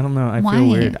stuff. Like I don't know, I feel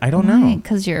weird. I don't know.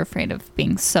 Because you're afraid of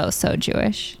being so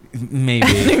Jewish. Maybe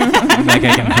like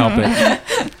I can help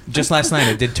it. Just last night,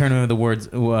 I did Tournament of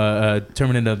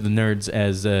the Nerds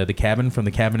as the Cabin from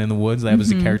the Cabin in the Woods. That was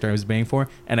the character I was banging for,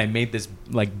 and I made this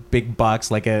like big box,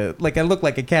 like I look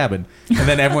like a cabin, and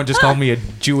then everyone just called me a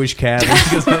Jewish cabin.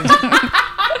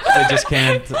 I just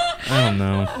can't. I don't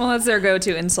know. Well, that's their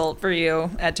go-to insult for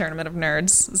you at Tournament of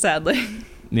Nerds, sadly.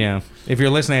 Yeah, if you're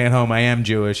listening at home, I am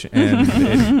Jewish, and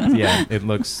it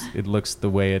looks the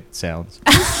way it sounds.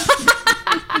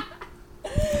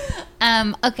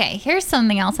 Okay, here's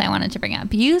something else I wanted to bring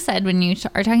up. You said when you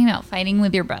are talking about fighting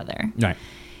with your brother, Right.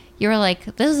 you were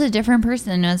like, this is a different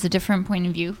person who has a different point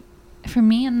of view from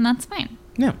me, and that's fine.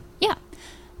 Yeah. Yeah.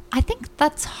 I think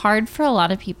that's hard for a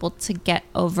lot of people to get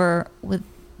over with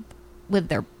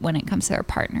their when it comes to their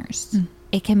partners.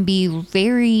 It can be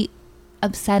very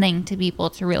upsetting to people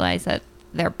to realize that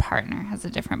their partner has a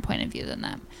different point of view than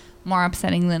them. More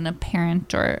upsetting than a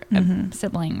parent or a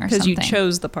sibling or something. Because you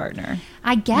chose the partner.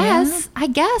 I guess.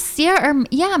 Yeah. Or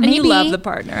yeah, maybe. And you love the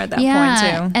partner at that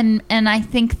point too. And I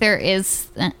think there is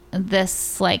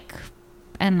this like,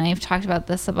 and I've talked about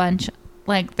this a bunch,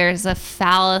 like there's a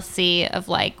fallacy of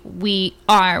like, we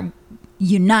are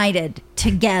united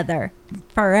together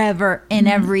forever in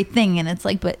everything. And it's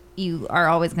like, but you are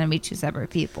always going to be two separate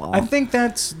people. I think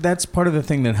that's part of the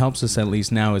thing that helps us at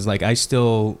least now is like I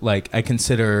still like I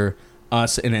consider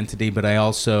us an entity, but I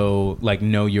also like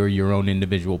know you're your own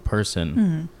individual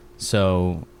person.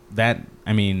 So that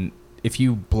I mean, if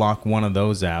you block one of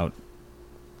those out,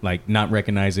 like not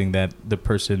recognizing that the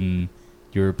person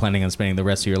you're planning on spending the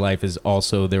rest of your life is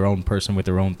also their own person with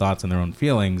their own thoughts and their own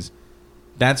feelings,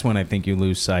 that's when I think you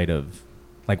lose sight of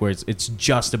like where it's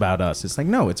just about us. It's like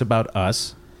no, it's about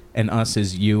us. And us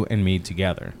is you and me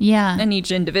together. Yeah. And each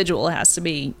individual has to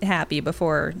be happy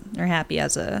before they're happy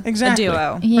as a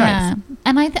duo. Yeah. Right.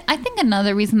 And I think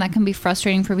another reason that can be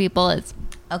frustrating for people is,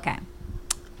 okay,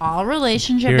 all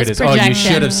relationship Here is it is. projection. Oh, you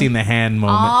should have seen the hand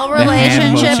moment. All The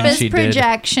hand relationship motion is she did.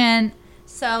 projection.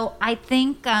 So I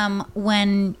think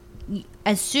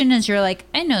as soon as you're like,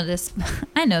 I know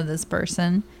this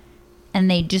person, and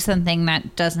they do something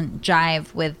that doesn't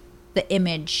jive with the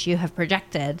image you have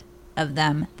projected of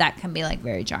them, that can be like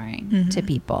very jarring to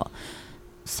people.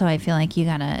 So I feel like you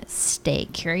gotta stay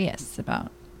curious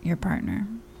about your partner,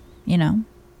 you know?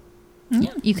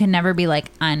 Yeah. You can never be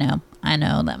like, I know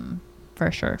them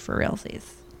for sure, for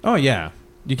realsies. Oh, yeah.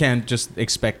 You can't just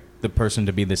expect the person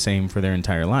to be the same for their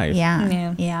entire life.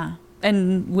 Yeah.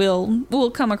 And we'll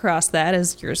come across that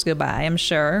as years go by, I'm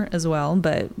sure, as well.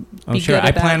 But Oh, sure.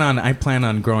 I plan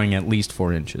on growing at least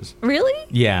 4 inches. Really?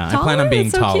 Yeah, Taller? I plan on being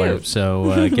That's so taller. cute.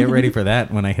 So get ready for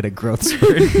that when I hit a growth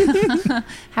spurt.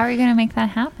 How are you gonna make that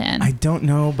happen? I don't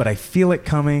know, but I feel it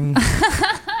coming.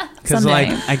 Because like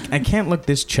I can't look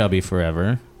this chubby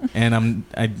forever, and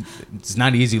it's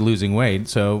not easy losing weight,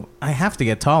 so I have to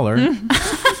get taller.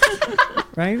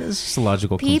 Right? It's just a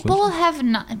logical conclusion.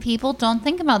 People don't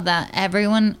think about that.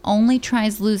 Everyone only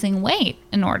tries losing weight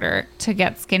in order to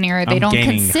get skinnier. They don't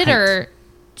consider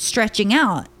stretching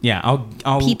out. Yeah,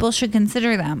 I'll People should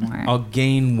consider that more. I'll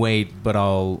gain weight, but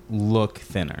I'll look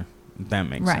thinner. If that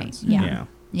makes sense. Yeah.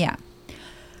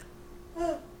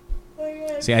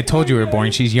 See, I told you we were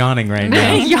boring. She's yawning right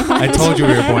now. I told you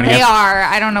we were boring. They are.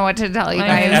 I don't know what to tell you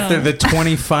guys. After the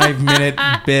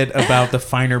 25-minute bit about the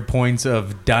finer points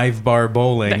of dive bar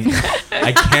bowling,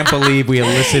 I can't believe we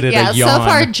elicited a yawn. So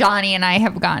far Johnny and I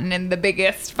have gotten in the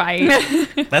biggest fight.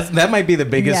 That might be the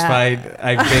biggest fight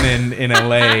I've been in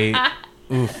LA.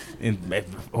 Oof, in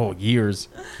years.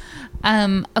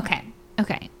 Okay.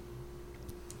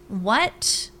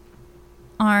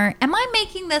 Am I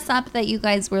making this up that you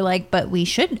guys were like, but we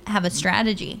should have a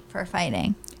strategy for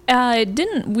fighting?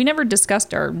 We never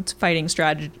discussed our fighting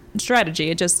strategy.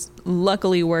 It just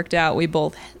luckily worked out. We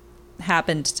both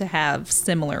happened to have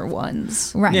similar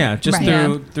ones. Right. Yeah, just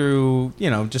right. through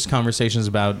just conversations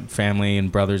about family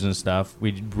and brothers and stuff,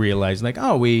 we realized like,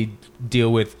 we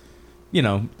deal with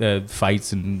the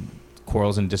fights and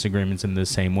quarrels and disagreements in the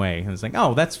same way. And it's like,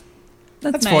 that's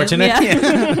nice. fortunate. Yeah.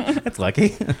 Yeah. That's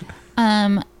lucky.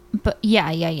 But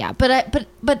yeah.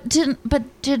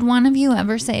 But did one of you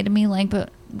ever say to me like, but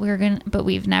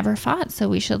we've never fought, so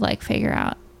we should like figure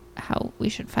out how we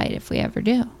should fight if we ever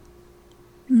do?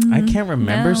 I can't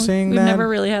remember saying that. We've never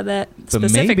really had that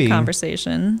specific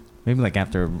conversation. Maybe like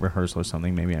after a rehearsal or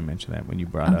something. Maybe I mentioned that when you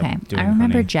brought up doing I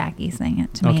remember Honey. Jackie saying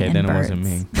it to me. Okay, then Birds. it wasn't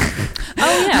me.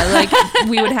 Oh yeah, like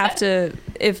we would have to,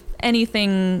 if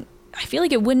anything. I feel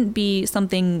like it wouldn't be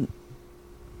something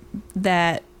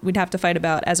that we'd have to fight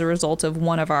about as a result of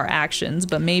one of our actions,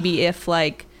 but maybe if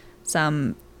like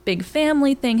some big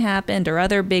family thing happened or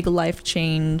other big life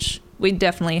change, we'd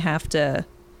definitely have to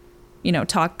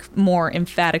talk more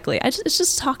emphatically. It's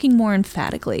just talking more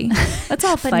emphatically. That's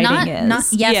all But fighting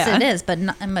is. it is, but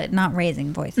not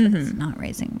raising voices. Not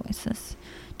raising voices.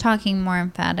 Talking more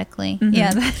emphatically.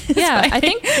 Yeah. I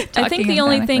think Talking the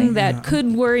only thing emphatically. that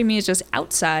could worry me is just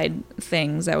outside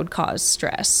things that would cause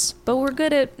stress. But we're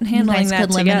good at You handling guys that could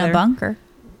live together. in a bunker.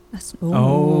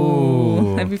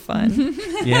 Oh. That'd be fun.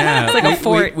 Yeah, It's like a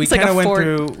fort. We It's like kind a of went fort.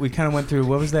 through. We kind of went through.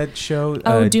 What was that show?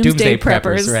 Oh, Doomsday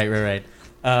Preppers. Right.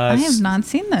 I have not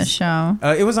seen this show.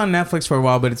 It was on Netflix for a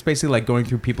while, but it's basically like going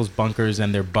through people's bunkers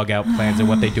and their bug out plans and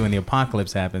what they do when the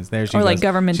apocalypse happens. There she Or goes. like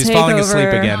government She's falling asleep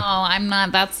takeover. again. No, I'm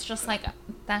not. That's just like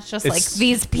It's-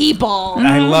 these people.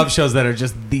 I love shows that are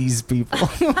just these people.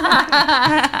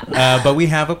 But we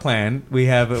have a plan.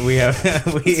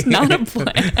 It's not a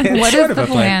plan. What is the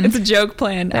plan? It's a joke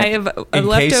plan. I have a In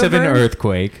leftover. case of an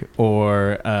earthquake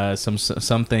or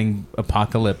something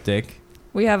apocalyptic,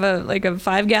 We have a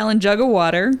 5-gallon jug of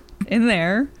water in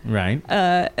there. right?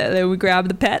 Then we grab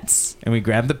the pets. And we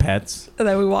grab the pets, And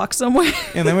then we walk somewhere.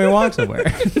 and then we walk somewhere.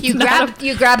 You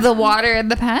grab the water and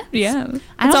the pet. Yeah.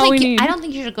 I That's all don't we think need. I don't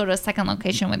think you should go to a second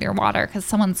location with your water because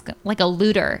someone's like a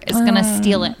looter is gonna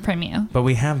steal it from you. But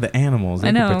we have the animals; they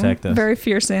I know. can protect us. Very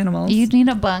fierce animals. You need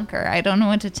a bunker. I don't know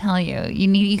what to tell you.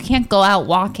 You can't go out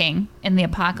walking in the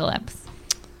apocalypse.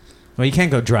 Well, you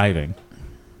can't go driving.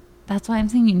 That's why I'm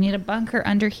saying you need a bunker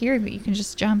under here that you can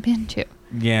just jump into.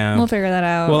 Yeah, We'll figure that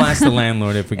out. we'll ask the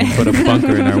landlord if we can put a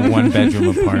bunker in our 1-bedroom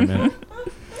apartment.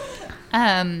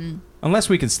 Unless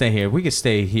we could stay here. We could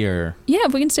stay here. yeah,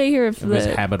 if we can stay here if It was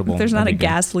habitable, if there's not a that'd be good.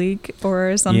 gas leak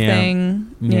or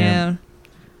something. Yeah. Yeah.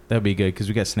 That'd be good because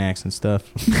we got snacks and stuff.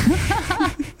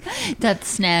 Got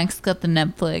snacks, got the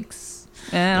Netflix.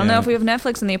 I don't know Yeah. if we have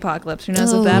Netflix in the apocalypse. Who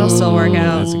knows if that'll still work Ooh,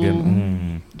 out. That's a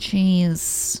good.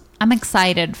 Jeez. I'm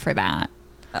excited for that.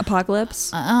 Apocalypse?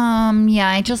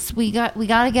 Yeah, we got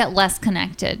to get less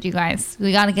connected, you guys.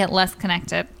 We got to get less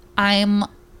connected.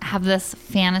 Have this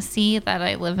fantasy that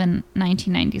I live in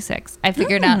 1996. I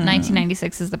figured out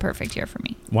 1996 is the perfect year for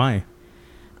me Why?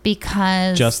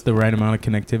 because Just the right amount of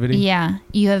connectivity. yeah,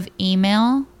 you have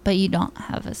email, but you don't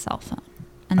have a cell phone,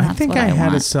 and that's I think what I had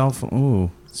want. a cell phone.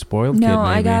 Ooh, spoiled kid. No,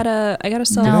 I maybe. got a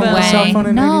cell No phone. have a cell way. phone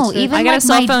in No, 96? even I got a like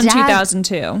cell my phone dad,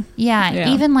 2002. Yeah, Yeah.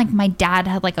 even like my dad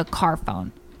had like a car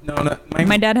phone. No,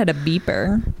 My dad had a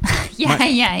beeper.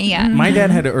 Yeah. My dad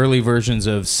had early versions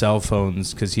of cell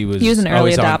phones because he was an early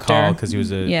always on adopter. call because he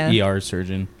was a Yeah. ER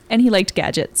surgeon. And he liked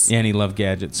gadgets. And he loved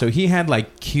gadgets. So he had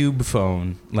like Cube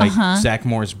phone, like Zach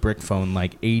Morris brick phone,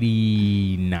 like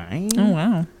 89, Oh,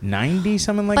 wow. 90,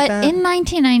 something like But that. in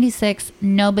 1996,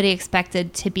 nobody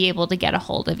expected to be able to get a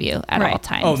hold of you at Right. all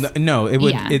times. Oh no! It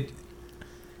would Yeah.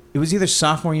 it was either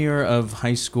sophomore year of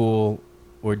high school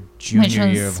or Which junior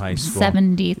was year of high school.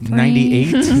 73.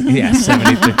 98? Yeah,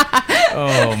 73.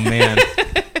 Oh man!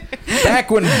 Back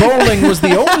when bowling was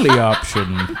the only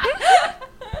option.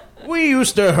 We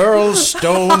used to hurl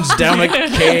stones down a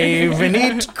cave and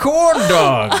eat corn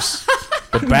dogs.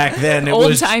 But back then it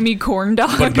was Old-timey corn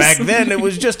dogs. But back then it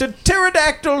was just a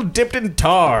pterodactyl dipped in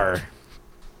tar.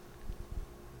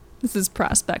 This is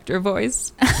prospector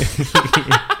voice.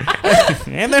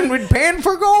 And then we'd pan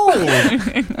for gold.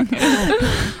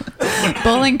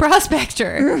 Bowling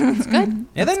prospector. It's good.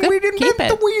 And then good. we'd Keep invent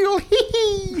the it. wheel. Hee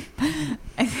hee.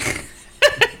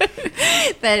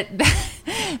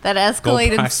 That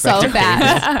escalated so prospector.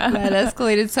 fast. That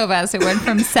escalated so fast. It went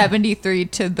from 73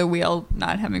 to the wheel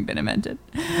not having been invented.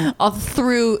 All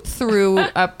through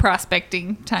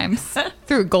prospecting times,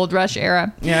 through gold rush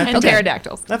era. Yeah, And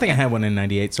pterodactyls. I think I had one in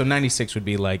 98. So 96 would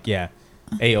be like, yeah,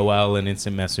 AOL and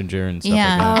Instant Messenger and stuff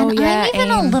Yeah. like that. Oh, And yeah, I'm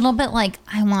even a AIM. little bit like,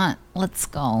 let's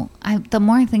go. The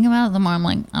more I think about it, the more I'm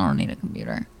like, I don't need a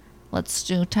computer. Let's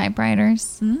do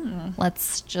typewriters.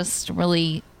 Let's just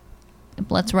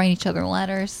let's write each other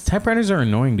letters. Typewriters are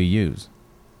annoying to use.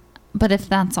 But if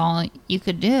that's all you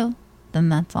could do, then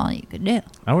that's all you could do.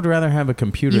 I would rather have a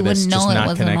computer You that's wouldn't just know it not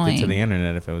was connected to annoying. the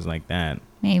internet if it was like that.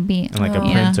 Maybe. And like a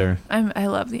Oh. printer. I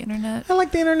love the internet. I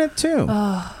like the internet too.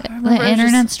 The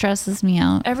internet stresses me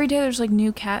out. Every day there's like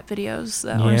new cat videos.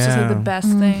 That one's just like the Yeah. best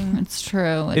thing. It's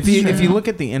true. If you look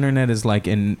at the internet as like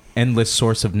an endless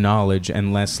source of knowledge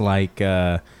and less like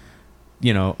I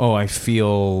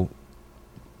feel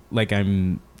like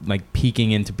I'm like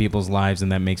peeking into people's lives and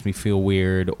that makes me feel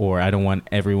weird, or I don't want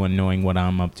everyone knowing what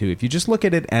I'm up to. If you just look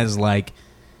at it as like,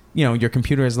 your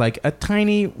computer is like a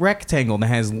tiny rectangle that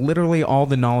has literally all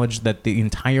the knowledge that the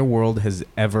entire world has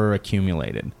ever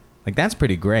accumulated. Like that's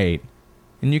pretty great.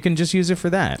 And you can just use it for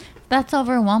that. That's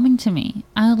overwhelming to me.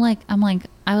 I would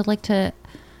like to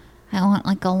I want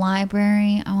like a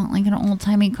library. I want like an old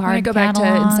timey card I go back to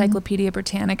catalog. Encyclopedia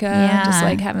Britannica, Yeah. just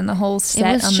like having the whole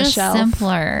set on the shelf.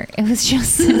 Simpler. It was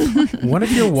just simpler. What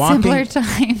if you're Simpler walking?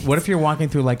 times. What if you're walking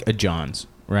through like a John's,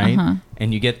 right? Uh-huh.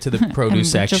 And you get to the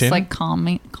produce And section. just like calmed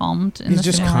in He's the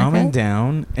just supermarket. calming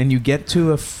down, and you get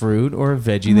to a fruit or a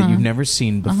veggie that Uh-huh. you've never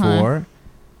seen before,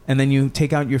 and then you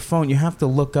take out your phone. You have to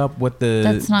look up what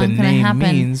That's the not going to name happen.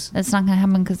 means. That's not going to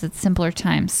happen because it's simpler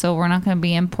times. So we're not going to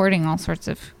be importing all sorts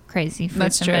of crazy fruits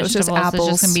That's and true. It's vegetables. just apples.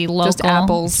 It's just going to be local. Just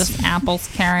apples. Just apples,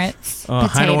 carrots,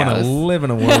 I don't want to potatoes. live in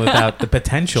a world without the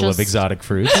potential of Just- exotic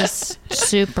fruits. Just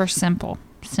super simple.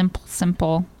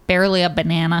 Simple. Barely a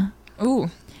banana. Ooh,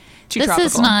 too This tropical.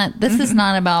 is not. This is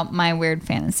not about my weird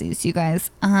fantasies, you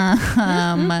guys.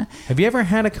 Have you ever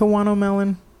had a Kawano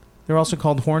melon? They're also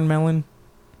called horn melon.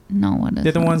 No, what is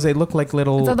They're the that? ones, they look like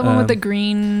little... Is that the one with the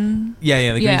green? Yeah,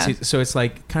 the green Yeah. seeds. So it's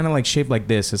like kind of like shaped like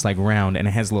this. It's like round, and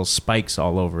it has little spikes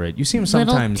all over it. You see them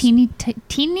little sometimes.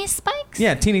 teeny spikes.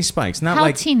 Yeah, teeny spikes. Not How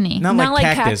like teeny? Not, Not like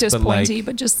like cactus, but pointy, like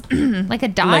but just Like a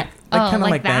dot. like oh, kind of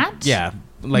like like that. Yeah,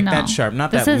 like No. that sharp.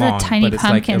 Not This that is long, a tiny but it's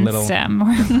like a pumpkin little. stem. No,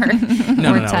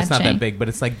 We're it's not that touching. big, but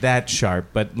it's like that sharp.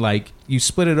 But like you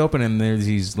split it open, and there's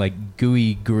these like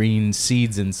gooey green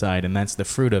seeds inside, and that's the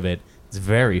fruit of it. It's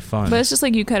very fun. But it's just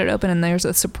like you cut it open and there's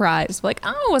a surprise. Like,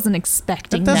 I wasn't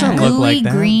expecting That doesn't that. look Gooey like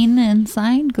that. green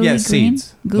inside. Gooey Yeah, green.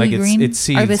 seeds. Gooey Like it's- green. it's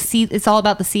Are the seeds. seeds? It's all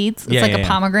about the seeds. It's Yeah, like yeah, a yeah.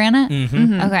 pomegranate.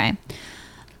 Mhm. Okay.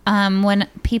 When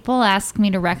people ask me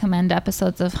to recommend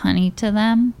episodes of Honey to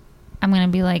them, I'm gonna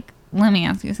be like, let me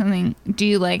ask you something. Do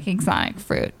you like exotic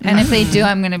fruit? And if they do,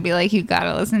 I'm gonna be like, you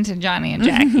gotta listen to Johnny and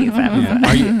Jackie's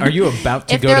episode. Yeah. Are you about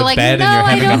to If go they're to like, bed no, and you're I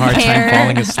having a don't hard care, time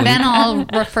falling asleep? then I'll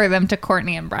refer them to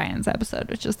Courtney and Brian's episode,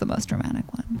 which is the most dramatic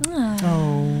one.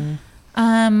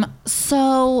 Oh.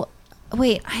 So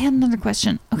wait, I had another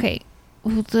question. Okay,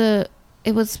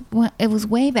 it was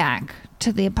way back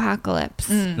to the apocalypse.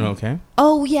 Okay.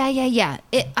 Oh yeah.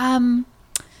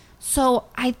 So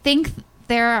I think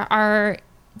there are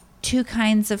two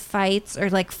kinds of fights, or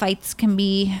like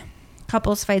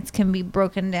couples fights can be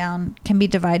broken down, can be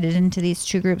divided into these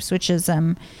two groups, which is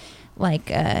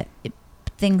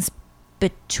things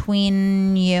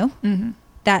between you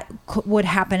that would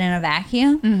happen in a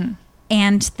vacuum,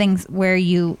 and things where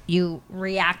you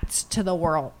react to the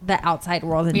world, the outside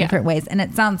world, in different ways. And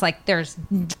it sounds like there's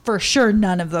for sure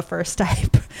none of the first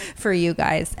type for you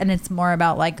guys, and it's more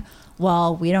about like,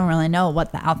 well, we don't really know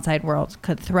what the outside world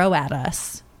could throw at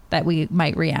us that we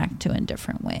might react to in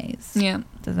different ways. Yeah,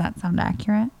 Does that sound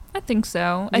accurate? I think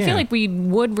so. I Yeah. feel like we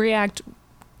would react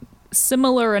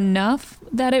similar enough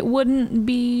that it wouldn't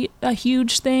be a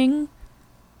huge thing.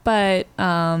 But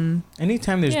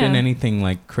Anytime there's Yeah. been anything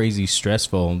like crazy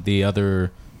stressful, the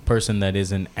other person that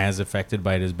isn't as affected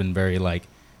by it has been very like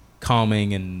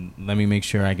calming and let me make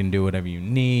sure I can do whatever you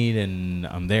need and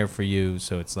I'm there for you.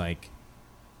 So it's like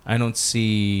I don't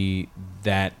see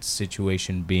that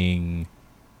situation being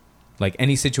like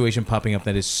any situation popping up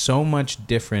that is so much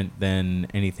different than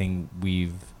anything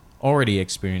we've already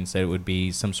experienced that it would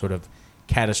be some sort of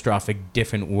catastrophic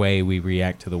different way we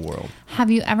react to the world.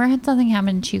 Have you ever had something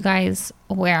happen to you guys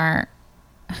where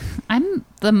I'm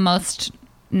the most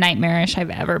nightmarish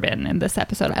I've ever been in this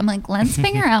episode? I'm like, let's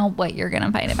figure out what you're going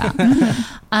to fight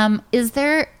about. Is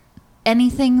there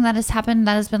anything that has happened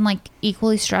that has been like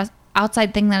equally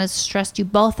outside thing that has stressed you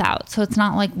both out? So it's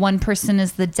not like one person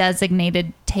is the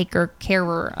designated taker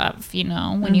carer of,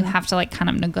 when you have to like kind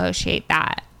of negotiate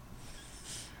that.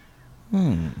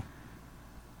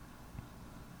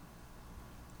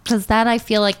 Because that I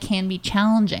feel like can be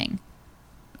challenging.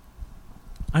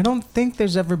 I don't think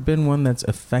there's ever been one that's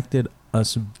affected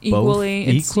us both equally,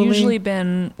 equally. it's usually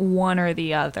been one or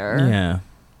the other. Yeah.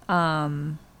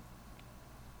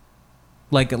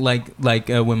 Like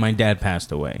when my dad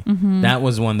passed away. That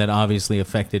was one that obviously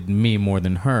affected me more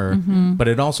than her, but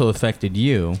it also affected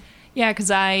you. Yeah,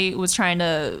 because I was trying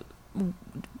to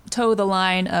toe the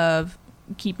line of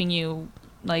keeping you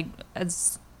like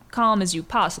as calm as you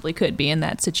possibly could be in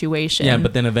that situation. Yeah,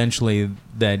 but then eventually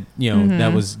that,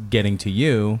 that was getting to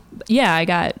you. Yeah, I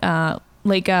got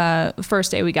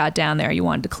first day we got down there, you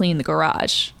wanted to clean the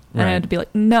garage. And I Right. had to be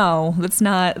like, no, that's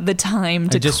not the time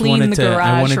to I just clean wanted the to- I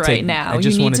garage wanted to- right now. I You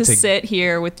just need wanted to to- sit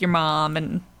here with your mom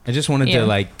and I just wanted Yeah. to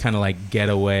like kind of like get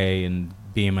away and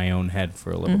be in my own head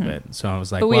for a little bit. So I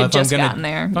was like, But we well, had if I'm just gonna gotten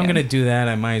there, if I'm yeah. gonna do that,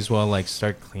 I might as well like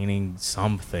start cleaning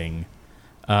something.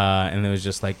 And it was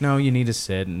just like, no, you need to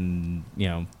sit and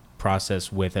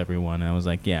process with everyone. And I was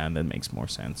like, yeah, that makes more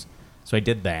sense. So I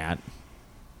did that.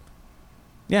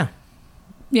 Yeah.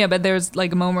 yeah, but there's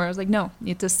like a moment where I was like, no, you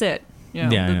have to sit. You know,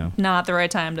 Yeah, I know. not the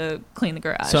right time to clean the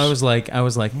garage. So I was like,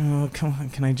 oh, come on,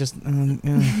 can I just?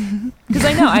 Because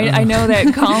I know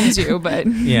that calms you, but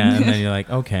Yeah, and then you're like,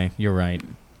 okay, you're right.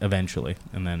 Eventually,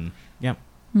 and then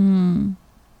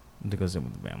it goes in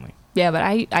with the family. yeah, but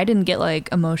I didn't get like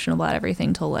emotional about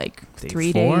everything till like Day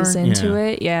 3 4? days into Yeah.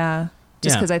 it. Yeah,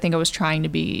 just Yeah. because I think I was trying to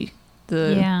be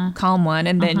the Yeah. calm one,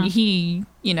 and then Uh-huh. he,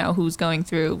 you know, who's going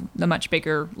through the much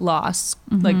bigger loss,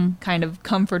 like kind of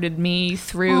comforted me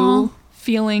through Aw.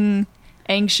 feeling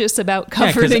anxious about Yeah,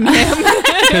 'cause comforting him.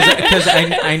 Because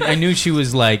I knew she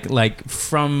was like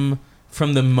from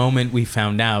the moment we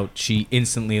found out, she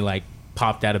instantly like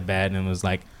popped out of bed and was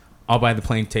like, I'll buy the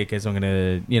plane tickets. I'm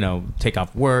gonna take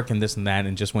off work and this and that,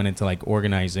 and just went into like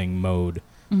organizing mode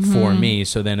for me.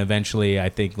 So then eventually, I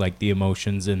think like the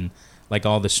emotions and like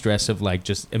all the stress of like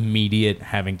just immediate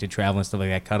having to travel and stuff like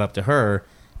that caught up to her,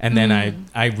 and then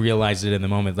I realized it in the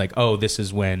moment, like, oh, this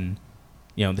is when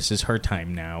this is her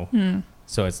time now.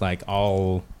 So it's like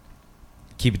I'll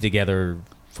keep it together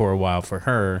for a while for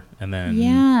her, and then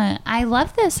Yeah, I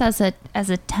love this as a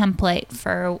template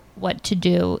for what to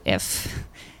do if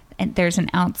there's an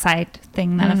outside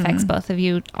thing that affects both of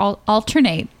you.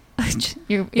 Alternate. It's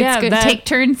good. Take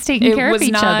turns taking care It of was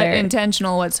each not other.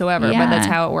 intentional whatsoever, Yeah. but that's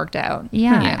how it worked out.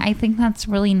 Yeah, I think that's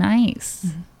really nice.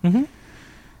 Mhm.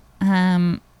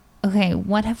 Okay,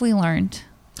 what have we learned?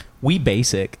 we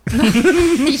basic.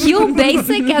 You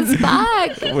basic as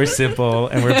fuck. We're simple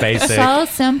and we're basic. So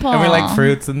simple. And we like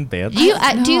fruits and bits. Do you,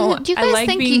 No, do you guys I like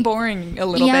think being you, boring a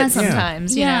little Yes. bit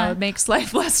sometimes. You Yeah. know, it makes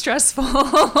life less stressful.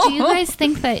 do you guys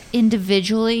think that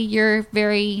individually you're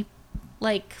very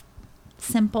like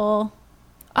simple?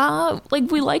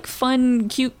 Like we like fun,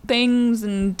 cute things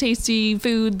and tasty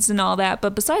foods and all that.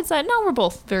 But besides that, no, we're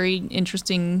both very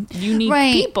interesting, unique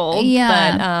Right, people.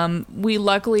 yeah. But we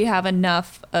luckily have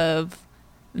enough of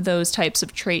those types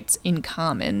of traits in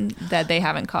common that they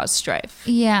haven't caused strife.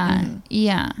 Yeah,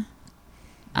 yeah.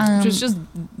 Which is just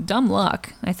dumb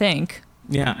luck, I think.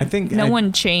 Yeah, I think No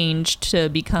one changed to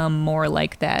become more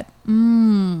like that.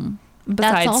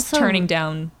 Besides also- turning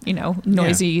down,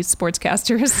 noisy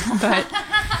sportscasters. But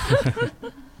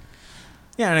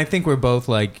Yeah, and I think we're both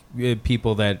like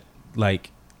people that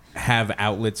like have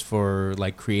outlets for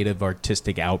like creative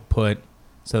artistic output,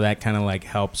 so that kind of like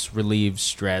helps relieve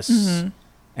stress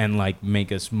and like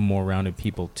make us more rounded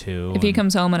people too. if he And-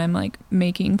 comes home and I'm like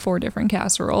making 4 different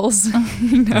casseroles,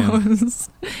 he knows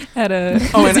at a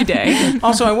busy day.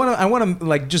 Also, I want to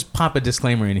like just pop a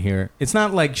disclaimer in here. It's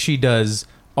not like she does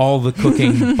all the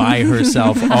cooking by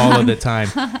herself all of the time.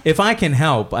 If I can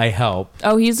help, I help.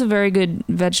 Oh, he's a very good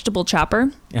vegetable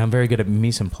chopper. And I'm very good at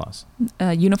mise en place.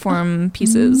 Uniform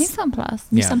pieces. Mise en place.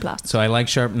 Mise en place. So I like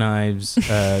sharp knives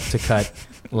to cut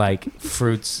like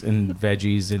fruits and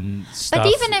veggies and stuff. But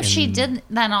even if she and- did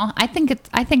that, I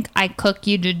think I cook,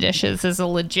 you do dishes is a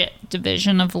legit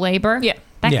division of labor. Yeah.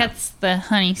 That Yeah. gets the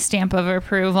honey stamp of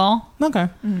approval. Okay.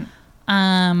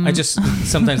 Um, I just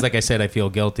sometimes, like I said, I feel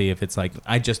guilty if it's like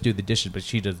I just do the dishes, but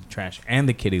she does the trash and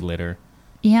the kitty litter,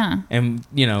 yeah. and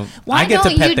Why I get to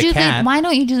don't pet you the do cat why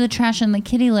don't you do the trash and the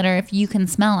kitty litter if you can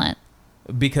smell it?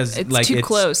 because It's like too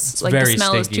close. It's Like the very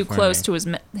smell is sticky too for close me. to his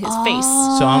face.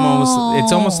 So I'm almost.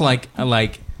 It's almost like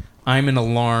I'm an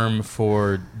alarm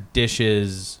for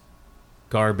dishes,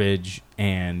 garbage,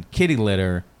 and kitty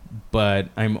litter, but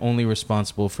I'm only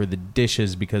responsible for the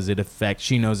dishes because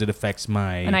she knows it affects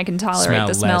my And I can tolerate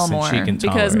the smell less than more she can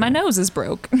because my tolerate. nose is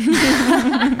broke.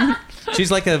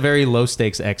 She's like a very low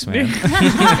stakes X-Man.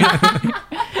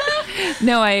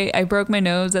 No, I broke my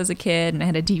nose as a kid and I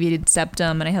had a deviated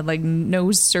septum and I had like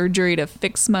nose surgery to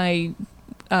fix my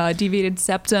deviated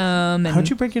septum. And How'd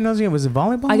you break your nose again? Was it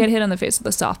volleyball? I got hit on the face with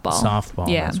a softball. Softball.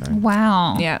 Yeah. That's right.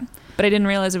 Wow. Yeah. But I didn't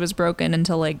realize it was broken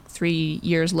until like 3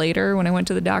 years later when I went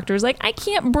to the doctor. I was like, I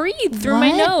can't breathe through my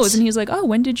What? nose. And he was like, oh,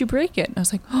 when did you break it? And I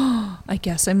was like, oh, I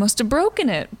guess I must have broken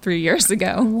it 3 years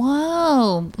ago.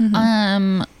 Whoa.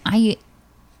 Mm-hmm. I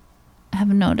have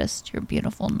noticed your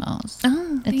beautiful nose.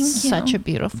 Oh, thank It's you. such a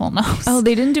beautiful nose. Oh,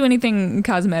 they didn't do anything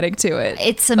cosmetic to it.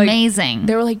 it's like, amazing.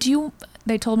 They were like,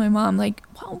 they told my mom, like,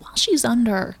 well, while she's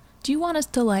under, do you want us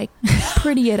to like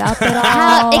pretty it up at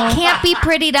all? It can't be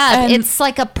prettied up. And- It's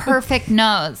like a perfect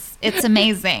nose. It's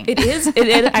amazing. It is.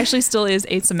 It actually still is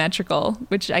asymmetrical,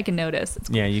 which I can notice. It's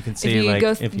Yeah, you can see if you like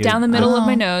go if you down the middle of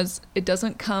my Oh. nose, it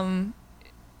doesn't come.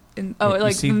 In, You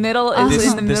like see the middle this-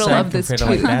 is in the this middle side of this compared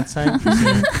tooth. to, like that side. You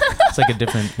see? It's like a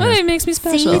different. Oh, it makes me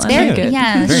special. See, I there, like it.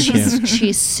 yeah, Very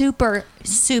she's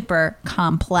super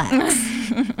complex.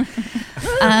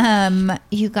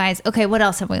 You guys, okay, what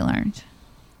else have we learned?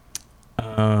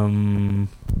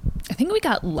 I think we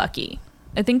got lucky.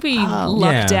 I think we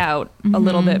lucked out a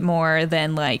little bit more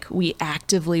than like we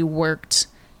actively worked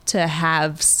to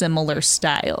have similar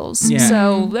styles. Yeah.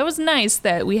 So that was nice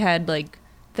that we had like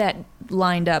that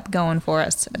lined up going for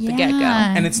us at the get-go.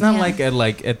 And it's not like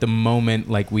at the moment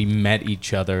like we met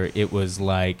each other, it was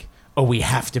like, oh, we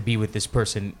have to be with this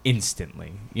person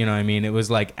instantly. You know what I mean? It was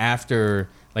like after,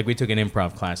 like we took an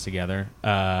improv class together,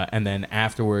 and then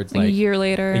afterwards, like a year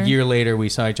later, we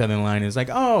saw each other in line. It's like,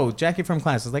 oh, Jackie from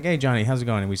class. It's like, hey, Johnny, how's it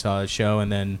going? And we saw a show,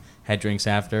 and then had drinks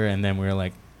after, and then we were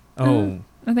like, oh,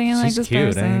 I think I like she's this cute.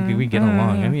 person. I think we get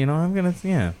along. I mean, you know, I'm gonna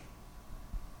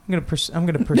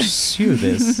pursue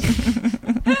this.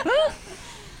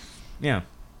 Yeah,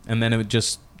 and then it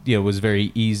just was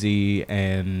very easy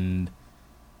and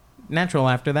natural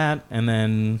after that, and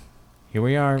then here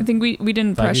we are. I think we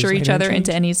didn't 5 years pressure each later other and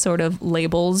into change. any sort of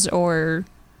labels or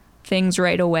things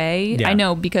right away. Yeah. I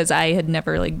know because I had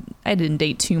never I didn't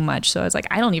date too much, so I was like,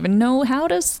 I don't even know how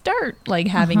to start like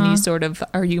having these sort of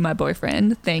 "Are you my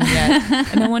boyfriend?" thing yet.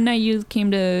 And then one night you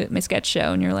came to my sketch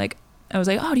show and you're like, I was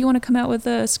like, oh, do you want to come out with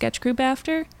a sketch group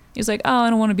after? He was like, oh, I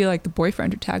don't want to be like the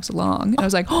boyfriend who tags along. And I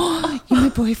was like, oh, you're my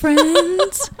boyfriend?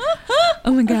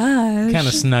 Oh my gosh. Kind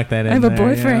of snuck that in. I have a there,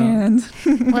 boyfriend.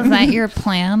 Was that your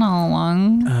plan all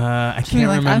along? I can't You're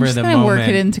like, remember I'm just the gonna moment. work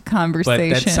it into But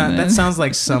conversation. that sounds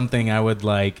like something I would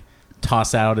like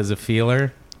toss out as a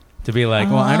feeler to be like,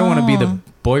 well, I don't want to be the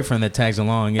boyfriend that tags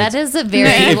along. That is a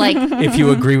very like If you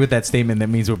agree with that statement, that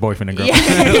means we're boyfriend and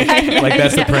girlfriend. Like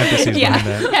that's the parentheses behind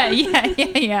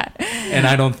that. yeah. And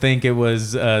I don't think it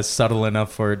was subtle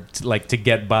enough for to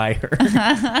get by her.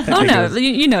 Oh no,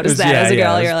 you noticed that as a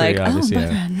girl. You're like, obvious, oh,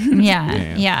 boyfriend.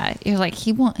 Yeah. You're like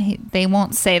they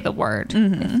won't say the word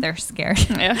if they're scared.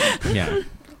 Yeah.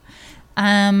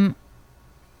 Yeah.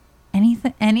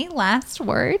 Any last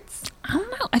words? I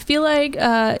don't know. I feel like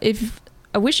if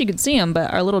I wish you could see him,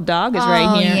 but our little dog is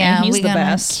right here, and he's we the got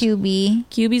best. QB.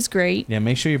 QB's great. Yeah,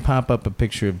 make sure you pop up a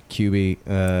picture of QB.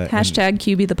 Hashtag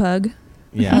QB the pug.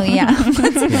 Yeah. Oh yeah.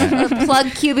 Yeah. Plug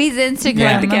QB's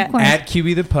Instagram. Yeah. Of course. At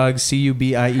QB the Pug,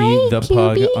 CUBIE Hi, the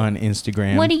Pug QB. on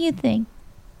Instagram. What do you think?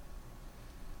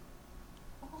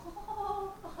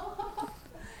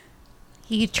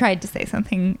 He tried to say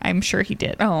something. I'm sure he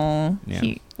did. Oh, Yeah.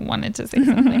 He wanted to say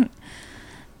something.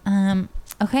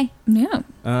 Okay. yeah.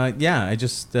 Yeah, I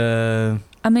just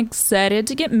I'm excited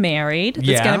to get married. It's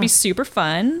Yeah. gonna be super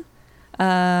fun.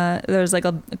 There's like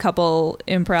a couple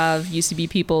improv UCB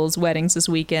people's weddings this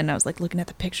weekend. I was like looking at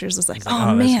the pictures. I was like,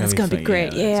 oh that's man, it's gonna be fun.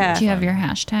 great. Yeah, Yeah. that's Do you have your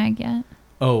hashtag yet?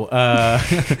 well,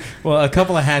 a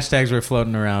couple of hashtags were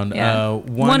floating around. Yeah.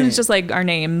 One is just like our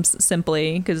names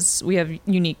simply because we have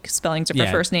unique spellings of our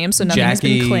first names, so nothing has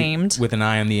Jackie been claimed. with an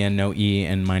I on the end, no E,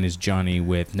 and mine is Johnny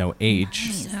with no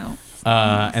H. So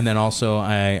And then also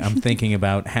I'm thinking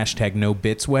about hashtag no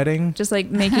bits wedding. just like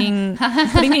putting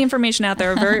the information out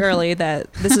there very early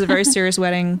that this is a very serious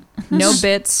wedding. No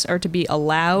bits are to be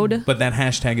allowed. But that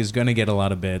hashtag is going to get a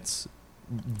lot of bits.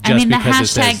 Just I mean, the because it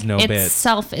says hashtag no bits.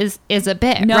 itself is a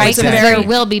bit, No, right? it's a Because very- there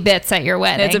will be bits at your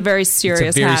wedding. It's a very It's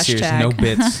serious a very hashtag. serious no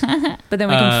bits. But then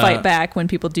we can fight back when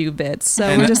people do bits. So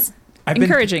And we're just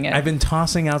encouraging it. I've been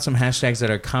tossing out some hashtags that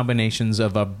are combinations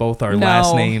of both our No,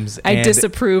 last names. I and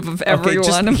disapprove of every okay,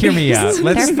 one just of hear me these. out. Let's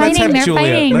They're have fighting, they're Julia.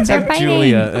 fighting, Let's they're have fighting.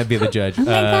 Julia be the judge. Oh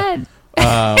my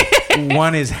God.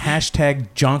 One is hashtag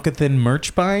Jonathan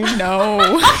Merchbine.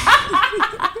 No.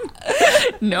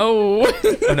 No.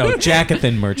 Oh, no,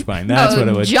 Jackathan Merchbine. That's what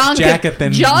it was.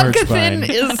 Jonkathan Merchbine.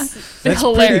 is That's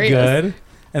hilarious. pretty good.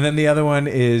 And then the other one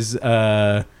is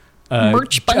Merchbine?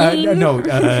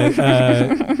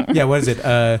 yeah, what is it?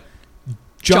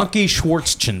 Jonky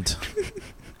Schwartzchent.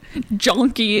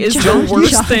 Jonky is Jonky. the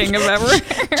worst thing I've ever.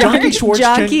 Jonky Schwartzchent.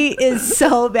 Jockey is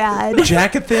so bad.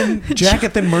 Jackathan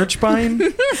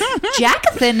Merchbine.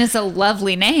 Jackathan is a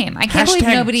lovely name. I can't believe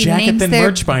Hashtag nobody Jackathan names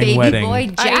their Merchbine baby wedding. boy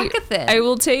Jackathan. I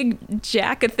will take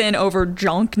Jackathan over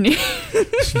Jonkney.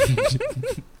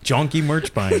 Jonky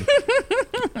Merchbine.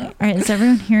 All right, is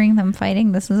everyone hearing them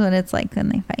fighting? This is what it's like when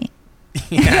they fight.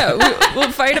 Yeah,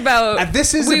 we'll fight about.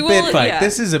 This is a we bit will- fight. yeah.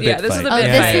 This is a bit Yeah, this is fight. a Oh, bit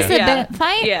this fight. is a Yeah. bit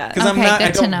fight? Yeah. Because Okay, I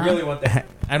good to don't know. really want the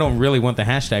I don't really want the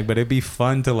hashtag, but it'd be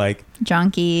fun to like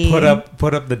Jonky. put up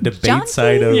the debate Jonky.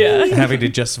 side of Yeah. having to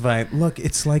justify it. Look,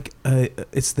 it's like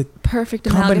it's the Perfect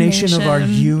combination of our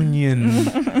amalgamation. union.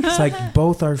 It's like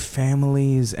both our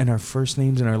families and our first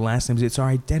names and our last names. It's our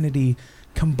identity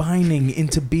combining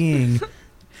into being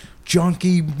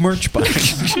Jonky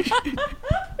Merchbine.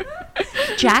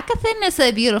 Jackathan is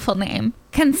a beautiful name.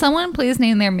 Can someone please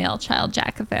name their male child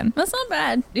Jackathan? That's not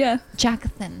bad. Yeah.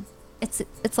 Jackathan. It's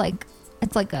like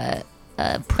a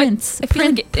Prince. I feel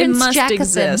like it Prince must Jackson.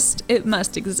 exist. It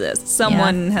must exist.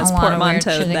 Someone has a lot of weird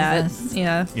portmanteaued shit that. exists.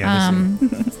 Yeah.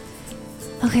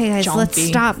 Okay, guys, let's Jumpy.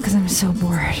 stop because I'm so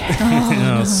bored.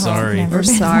 Oh, sorry. Never We're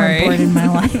been sorry. more bored in my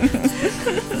life.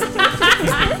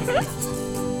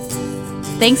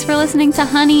 Thanks for listening to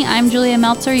Honey. I'm Julia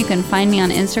Meltzer. You can find me on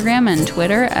Instagram and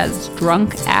Twitter as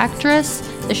Drunk Actress.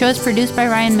 The show is produced by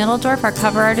Ryan Middledorf. Our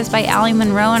cover art is by Allie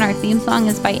Monroe, and our theme song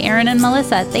is by Aaron and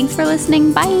Melissa. Thanks for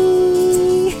listening. Bye.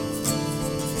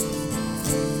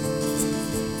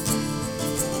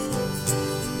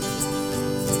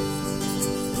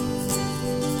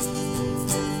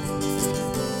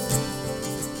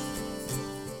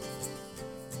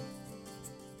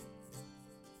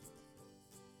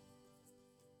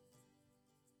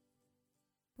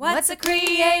 What's a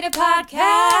Creative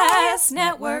Podcast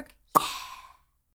Network?